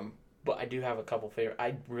 But I do have a couple favorite.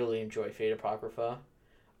 I really enjoy Fate Apocrypha.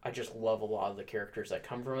 I just love a lot of the characters that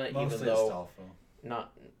come from it, mostly even though Astolfo.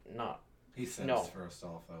 Not. He sends for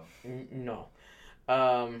Astolfo. No.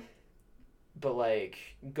 But like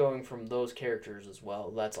going from those characters as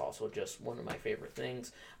well, that's also just one of my favorite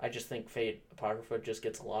things. I just think Fate Apocrypha just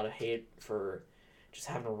gets a lot of hate for just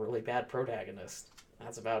having a really bad protagonist.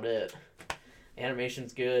 That's about it.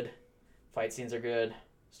 Animation's good, fight scenes are good,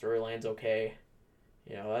 storyline's okay.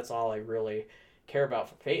 You know, that's all I really care about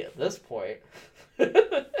for Fate at this point.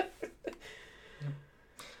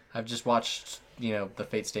 I've just watched, the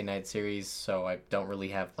Fate Stay Night series, so I don't really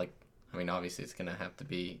have, obviously it's going to have to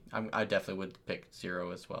be... I definitely would pick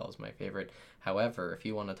Zero as well as my favorite. However, if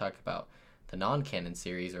you want to talk about the non-canon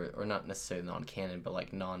series, or not necessarily non-canon,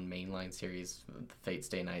 but, non-mainline series, the Fate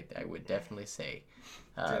Stay Night, I would definitely say...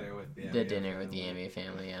 Dinner with the Anime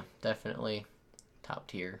family, yeah. Definitely top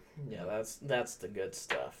tier. Yeah, that's the good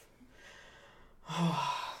stuff.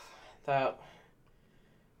 That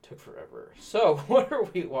took forever. So, what are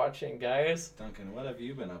we watching, guys? Duncan, what have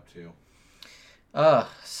you been up to?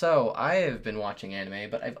 So I have been watching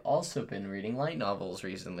anime, but I've also been reading light novels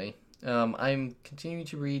recently. I'm continuing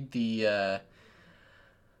to read the,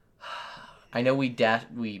 I know we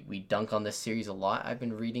dunk on this series a lot. I've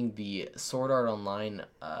been reading the Sword Art Online,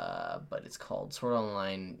 but it's called Sword Art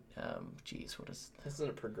Online, what is... Isn't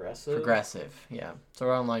it Progressive? Progressive, yeah.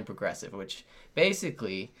 Sword Art Online Progressive, which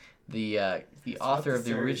basically... The author of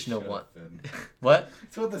the original one. What?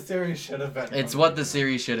 It's what the series should have been. It's what the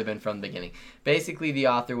series should have been from the beginning. Basically, the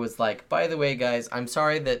author was like, by the way, guys, I'm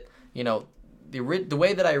sorry that, the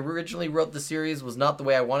way that I originally wrote the series was not the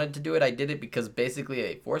way I wanted to do it. I did it because basically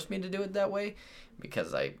they forced me to do it that way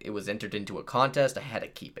because it was entered into a contest. I had to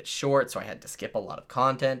keep it short, so I had to skip a lot of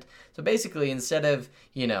content. So basically, instead of,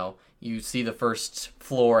 you see the first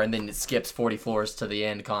floor and then it skips 40 floors to the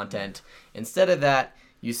end content, instead of that,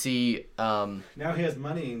 you see... now he has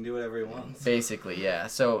money and can do whatever he wants. Basically, yeah.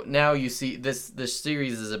 So now you see this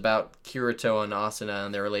series is about Kirito and Asuna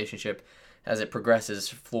and their relationship as it progresses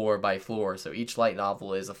floor by floor. So each light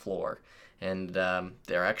novel is a floor. And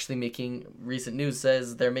they're actually making... Recent news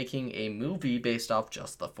says they're making a movie based off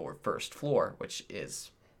just the first floor, which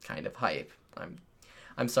is kind of hype.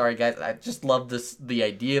 I'm sorry, guys. I just love the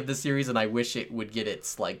idea of the series, and I wish it would get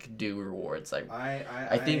its due rewards.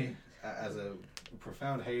 I think... As a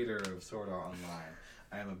profound hater of Sword Art Online,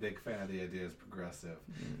 I am a big fan of the idea as progressive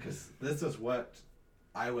because this is what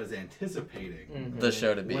I was anticipating the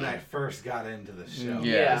show to be when I first got into the show.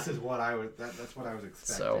 Yeah, this is what that's what I was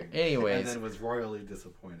expecting. So, anyways, and then was royally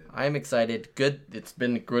disappointed. I'm excited. Good. It's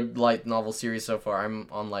been a good light novel series so far. I'm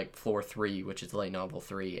on floor 3, which is light novel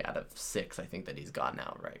 3 out of 6. I think that he's gotten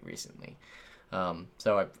out recently.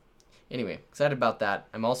 Anyway, excited about that.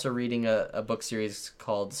 I'm also reading a book series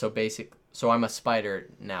called So I'm a Spider,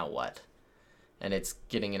 Now What? And it's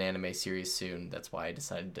getting an anime series soon. That's why I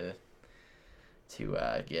decided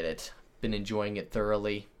to get it. Been enjoying it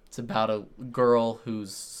thoroughly. It's about a girl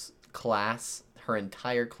whose her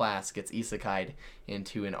entire class gets isekai'd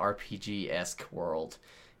into an RPG-esque world.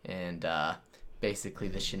 And basically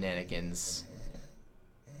the shenanigans...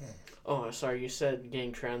 Oh, sorry, you said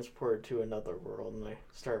getting transported to another world, and I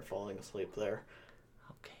started falling asleep there.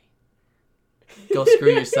 Okay. Go screw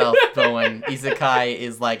yourself, Bowen. Isekai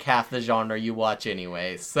is half the genre you watch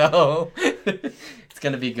anyway, so it's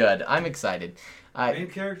gonna be good. I'm excited. The main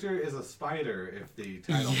character is a spider, if the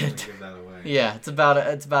title doesn't give that away. Yeah, it's about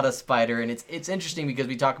a spider, and it's interesting because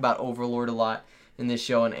we talk about Overlord a lot in this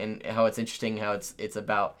show, and how it's interesting how it's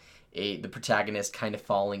about the protagonist kind of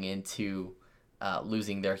falling into...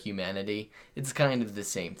 losing their humanity. It's kind of the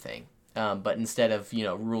same thing. But instead of,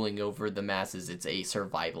 ruling over the masses, it's a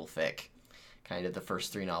survival fic. Kind of the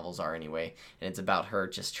first 3 novels are anyway. And it's about her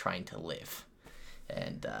just trying to live.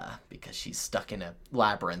 And because she's stuck in a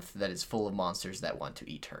labyrinth that is full of monsters that want to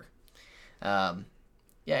eat her.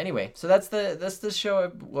 yeah. Anyway, so that's the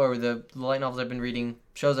show or the light novels I've been reading,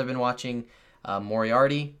 shows I've been watching.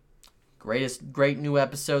 Moriarty, great new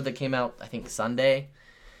episode that came out I think Sunday.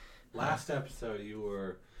 Last episode you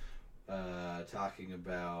were talking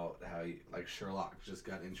about how Sherlock just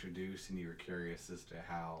got introduced and you were curious as to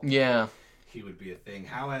how he would be a thing.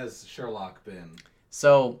 How has Sherlock been?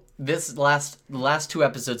 So the last two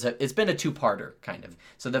episodes, it's been a two-parter kind of.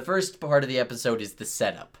 So the first part of the episode is the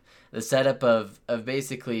setup of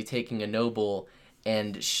basically taking a noble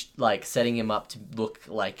and setting him up to look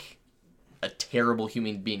like a terrible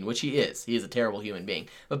human being, which he is. He is a terrible human being,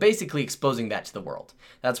 but basically exposing that to the world.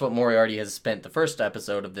 That's what Moriarty has spent the first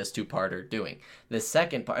episode of this two-parter doing. The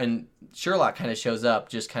second part, and Sherlock kind of shows up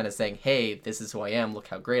just kind of saying, hey, this is who I am, look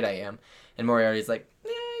how great I am. And Moriarty's like,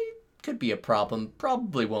 could be a problem,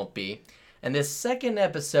 probably won't be. And this second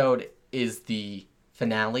episode is the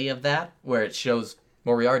finale of that, where it shows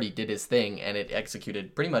Moriarty did his thing and it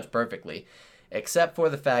executed pretty much perfectly, except for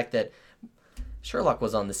the fact that Sherlock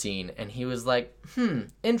was on the scene and he was like,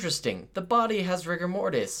 interesting, the body has rigor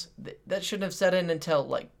mortis. That shouldn't have set in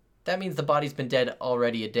until, that means the body's been dead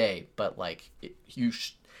already a day, but,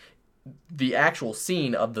 the actual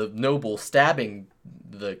scene of the noble stabbing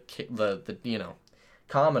the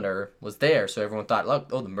commoner was there, so everyone thought,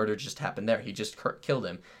 the murder just happened there. He just killed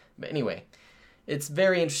him. But anyway, it's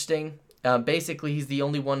very interesting. Basically, he's the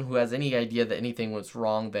only one who has any idea that anything was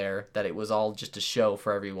wrong there, that it was all just a show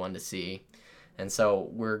for everyone to see. And so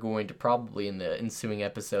we're going to probably in the ensuing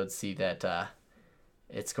episodes see that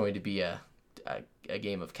it's going to be a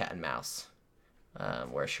game of cat and mouse,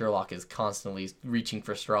 where Sherlock is constantly reaching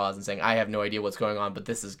for straws and saying, I have no idea what's going on, but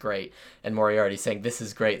this is great. And Moriarty saying, this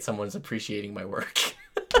is great, someone's appreciating my work.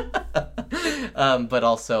 But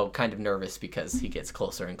also kind of nervous because he gets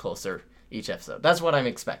closer and closer each episode. That's what I'm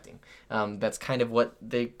expecting. That's kind of what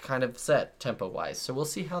they kind of set tempo-wise. So we'll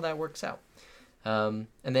see how that works out. And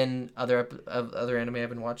then other anime I've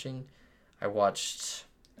been watching. I watched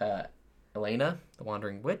Elena, the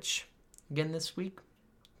Wandering Witch, again this week.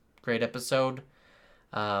 Great episode.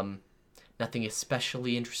 Nothing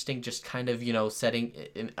especially interesting, just kind of, setting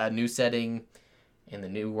in a new setting in the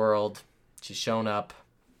new world. She's shown up.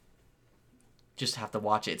 Just have to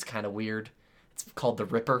watch it. It's kind of weird. It's called The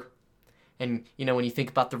Ripper. And, when you think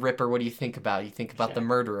about the Ripper, what do you think about? You think about the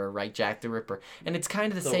murderer, right? Jack the Ripper. And it's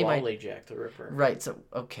kind of the same idea. Jack the Ripper. Right, so,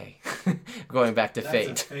 okay. Going back to Fate.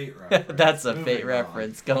 That's a Fate reference. That's a Fate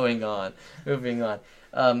reference. Going on. Moving on.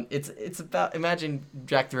 It's about, imagine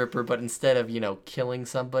Jack the Ripper, but instead of, killing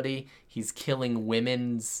somebody, he's killing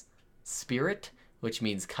women's spirit, which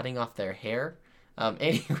means cutting off their hair.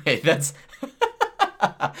 Anyway, that's...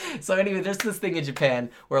 So anyway, there's this thing in Japan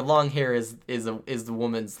where long hair is a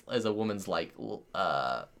woman's life,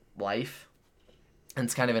 and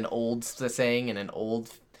it's kind of an old saying and an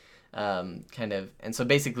old kind of, and so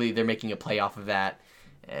basically they're making a play off of that.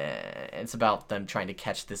 It's about them trying to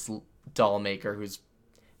catch this doll maker who's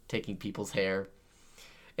taking people's hair.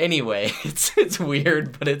 Anyway, it's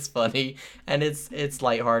weird, but it's funny and it's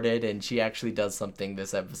lighthearted, and she actually does something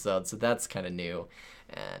this episode, so that's kind of new.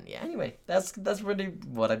 And yeah, anyway, that's really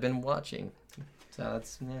what I've been watching. So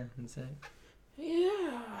that's it.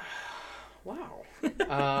 Yeah. Wow.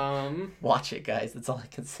 Watch it, guys. That's all I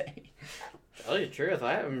can say. Tell you the truth,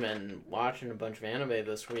 I haven't been watching a bunch of anime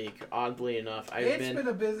this week. Oddly enough, it's been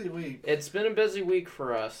a busy week. It's been a busy week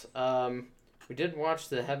for us. We did watch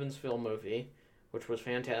the Heavensville movie, which was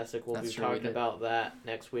fantastic. We'll be talking about that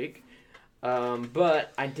next week.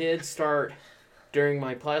 But I did start. During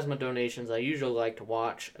my plasma donations, I usually like to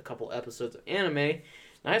watch a couple episodes of anime, and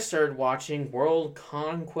I started watching World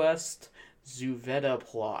Conquest Zuveta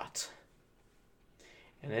Plot.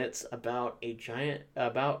 And it's about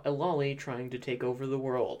a lolly trying to take over the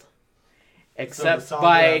world. Except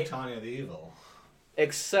Tanya the Evil.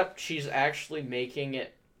 Except she's actually making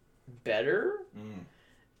it better.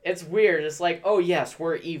 It's weird. It's like, oh yes,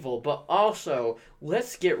 we're evil, but also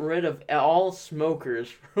let's get rid of all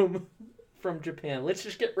smokers from Japan. Let's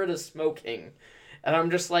just get rid of smoking. And I'm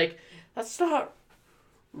just like, that's not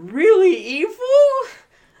really evil?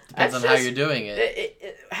 Depends on how you're doing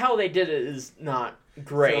it. How they did it is not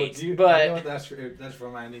great. So but I know what that's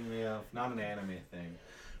reminding me of, not an anime thing,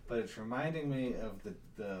 but it's reminding me of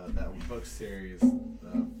that book series,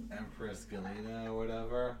 the Empress Galena or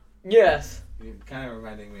whatever. Yes. You're kind of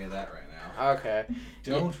reminding me of that right now. Okay.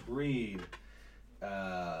 Don't read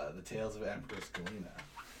The Tales of Empress Galena.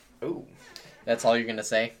 Ooh. That's all you're going to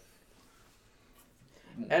say?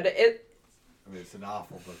 And it's an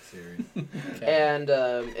awful book series. Okay. And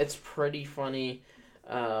it's pretty funny.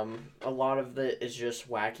 A lot of it is just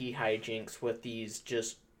wacky hijinks with these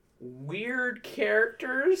just weird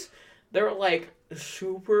characters. They're like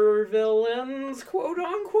super villains, quote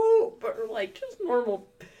unquote, but are like just normal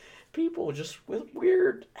people just with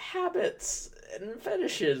weird habits and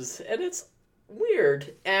fetishes, and it's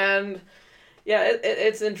weird. And yeah,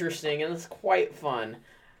 it's interesting and it's quite fun.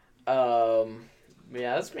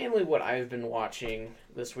 Yeah, that's mainly what I've been watching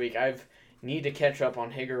this week. Need to catch up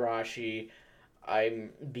on Higurashi.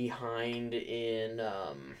 I'm behind in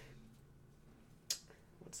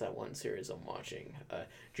what's that one series I'm watching?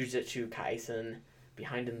 Jujutsu Kaisen.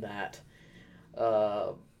 Behind in that.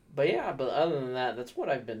 But other than that, that's what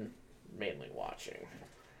I've been mainly watching.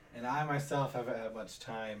 And I myself haven't had much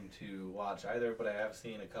time to watch either, but I have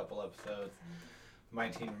seen a couple episodes. My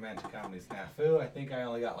Teen Romantic Comedy Snafu. I think I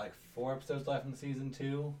only got like 4 episodes left in season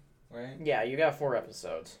 2, right? Yeah, you got 4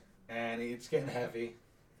 episodes. And it's getting heavy.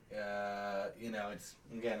 It's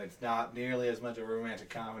not nearly as much of a romantic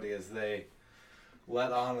comedy as they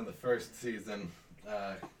let on in the first season.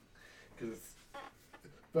 Because it's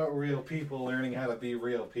about real people learning how to be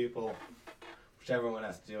real people, which everyone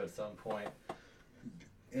has to do at some point.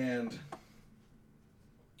 And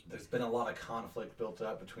there's been a lot of conflict built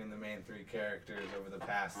up between the main 3 characters over the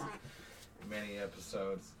past many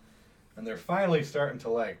episodes. And they're finally starting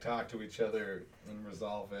to talk to each other and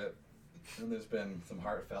resolve it. And there's been some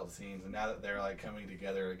heartfelt scenes. And now that they're coming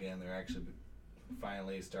together again, they're actually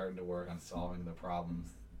finally starting to work on solving the problems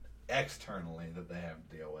externally that they have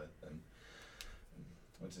to deal with. And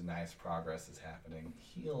which is nice. Progress is happening.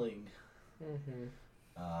 Healing. Mm-hmm.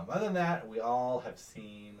 Other than that, we all have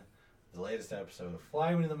seen the latest episode of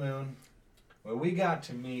Fly Me to the Moon, where we got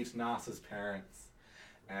to meet Nasa's parents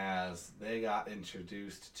as they got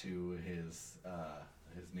introduced to his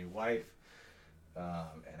new wife.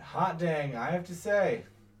 And hot dang, I have to say,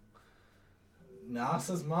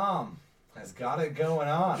 Nasa's mom has got it going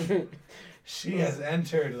on. She has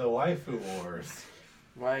entered the waifu wars.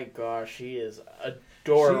 My gosh, she is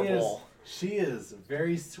adorable. She is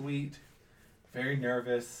very sweet, very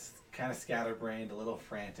nervous, kind of scatterbrained, a little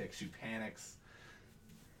frantic. She panics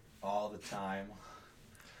all the time,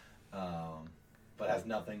 but has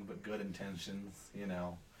nothing but good intentions,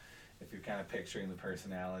 if you're kind of picturing the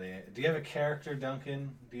personality. Do you have a character,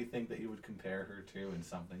 Duncan, do you think that you would compare her to in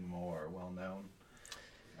something more well-known?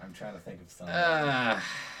 I'm trying to think of something.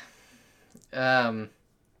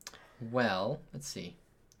 Well, let's see.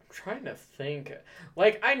 I'm trying to think.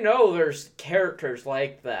 I know there's characters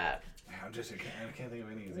like that. I can't think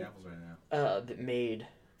of any examples right now. The maid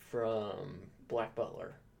from Black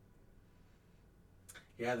Butler.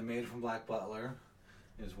 Yeah, the maid from Black Butler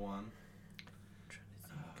is one.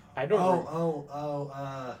 I don't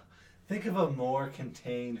think of a more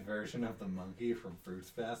contained version of the monkey from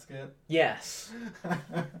Fruits Basket. Yes.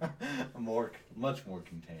 Much more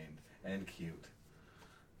contained and cute.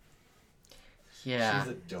 Yeah.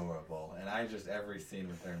 She's adorable, and every scene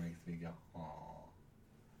with her makes me go, aww.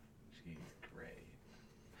 She's great.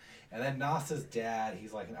 And then Nasa's dad,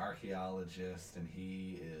 he's like an archaeologist, and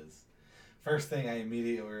he is... First thing I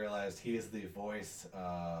immediately realized, he is the voice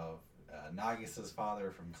of Nagisa's father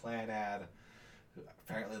from Clannad.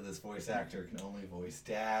 Apparently this voice actor can only voice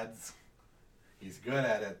dads. He's good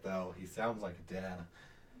at it, though. He sounds like a dad.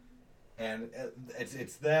 And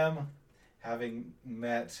it's them having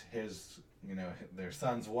met their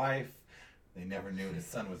son's wife. They never knew his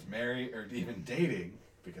son was married or even dating,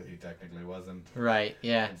 because he technically wasn't. Right,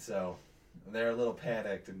 yeah. And so they're a little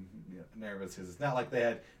panicked and nervous, because it's not like they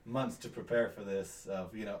had months to prepare for this of,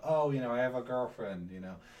 I have a girlfriend,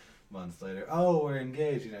 months later, we're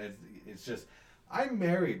engaged, it's just, I'm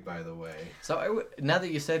married, by the way. So now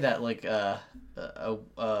that you say that,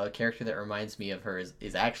 a character that reminds me of her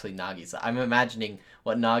is actually Nagisa. I'm imagining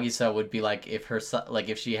what Nagisa would be like if her son,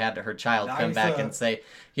 if she had her child come back and say,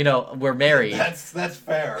 we're married. That's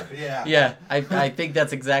fair. Yeah. Yeah, I think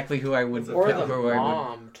that's exactly who I would. Or the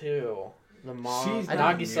mom too. The mom. She's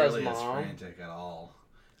not Nagisa's nearly mom. as frantic at all.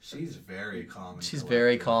 She's very calm. She's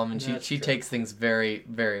very calm, and she takes things very,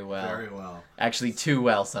 very well. Very well. Actually, too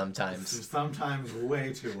well sometimes. Sometimes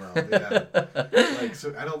way too well. Yeah.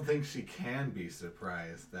 So I don't think she can be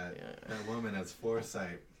surprised that that woman has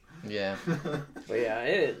foresight. Yeah. But yeah,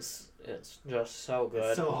 it's just so good.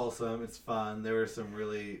 It's so wholesome. It's fun. There were some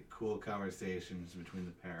really cool conversations between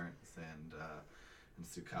the parents and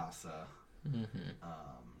Tsukasa. Mm-hmm.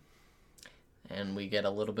 And we get a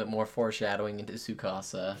little bit more foreshadowing into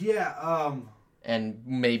Tsukasa. Yeah, and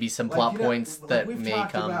maybe some plot points that we've may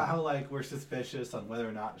talked come. About how we're suspicious on whether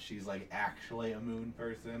or not she's actually a moon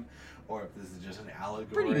person, or if this is just an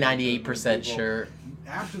allegory. Pretty 98% sure.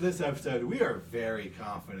 After this episode, we are very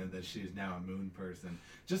confident that she's now a moon person.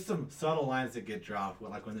 Just some subtle lines that get dropped,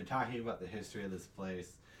 like when they're talking about the history of this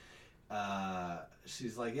place.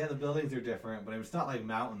 She's like, yeah, the buildings are different, but it's not like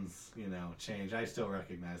mountains, change. I still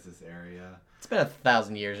recognize this area. It's been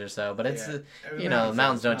 1,000 years or so, but it's,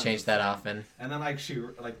 mountains don't change that often. And then,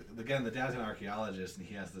 again, the dad's an archaeologist, and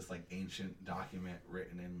he has this, ancient document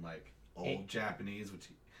written in, old Japanese, which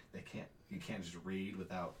you can't just read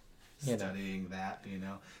without studying that,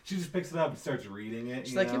 She just picks it up and starts reading it,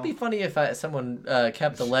 She's like, it'd be funny if someone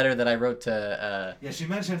kept the letter that I wrote to... Yeah, she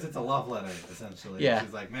mentions it's a love letter, essentially. Yeah.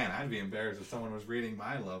 She's like, man, I'd be embarrassed if someone was reading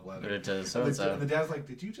my love letter. To so-and-so. And the dad's like,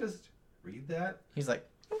 did you just read that? He's like...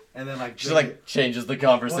 And then, she, changes the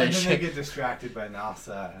conversation. Well, and then they get distracted by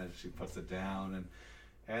Nasa, and she puts it down,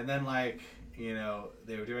 and then,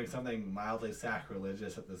 they were doing something mildly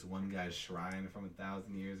sacrilegious at this one guy's shrine from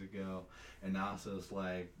 1,000 years ago, and Nasa's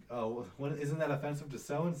like, oh, isn't that offensive to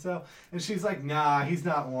so-and-so? And she's like, nah, he's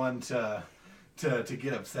not one to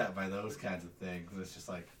get upset by those kinds of things. And it's just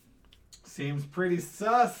seems pretty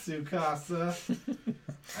sus, Tsukasa.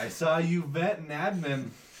 I saw you vet an admin.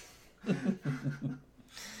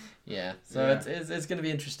 Yeah, so yeah. It's going to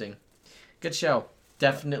be interesting. Good show.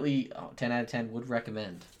 Definitely 10 out of 10 would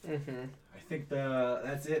recommend. Mm-hmm. I think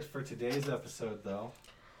that's it for today's episode, though.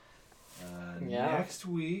 Next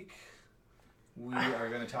week, we are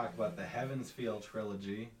going to talk about the Heaven's Feel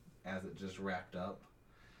trilogy as it just wrapped up,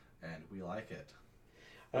 and we like it.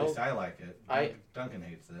 At least I like it. Duncan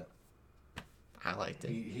hates it. I liked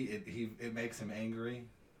it. It makes him angry,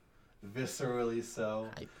 viscerally so.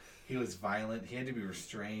 He was violent. He had to be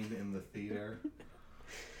restrained in the theater.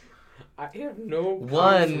 I have no...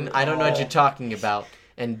 One, I don't know what you're talking about.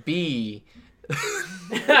 And B...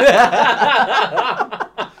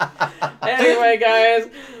 Anyway, guys,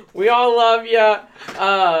 we all love you.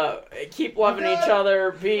 Keep loving each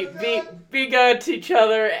other. Be good to each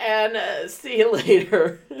other, and see you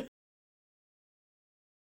later.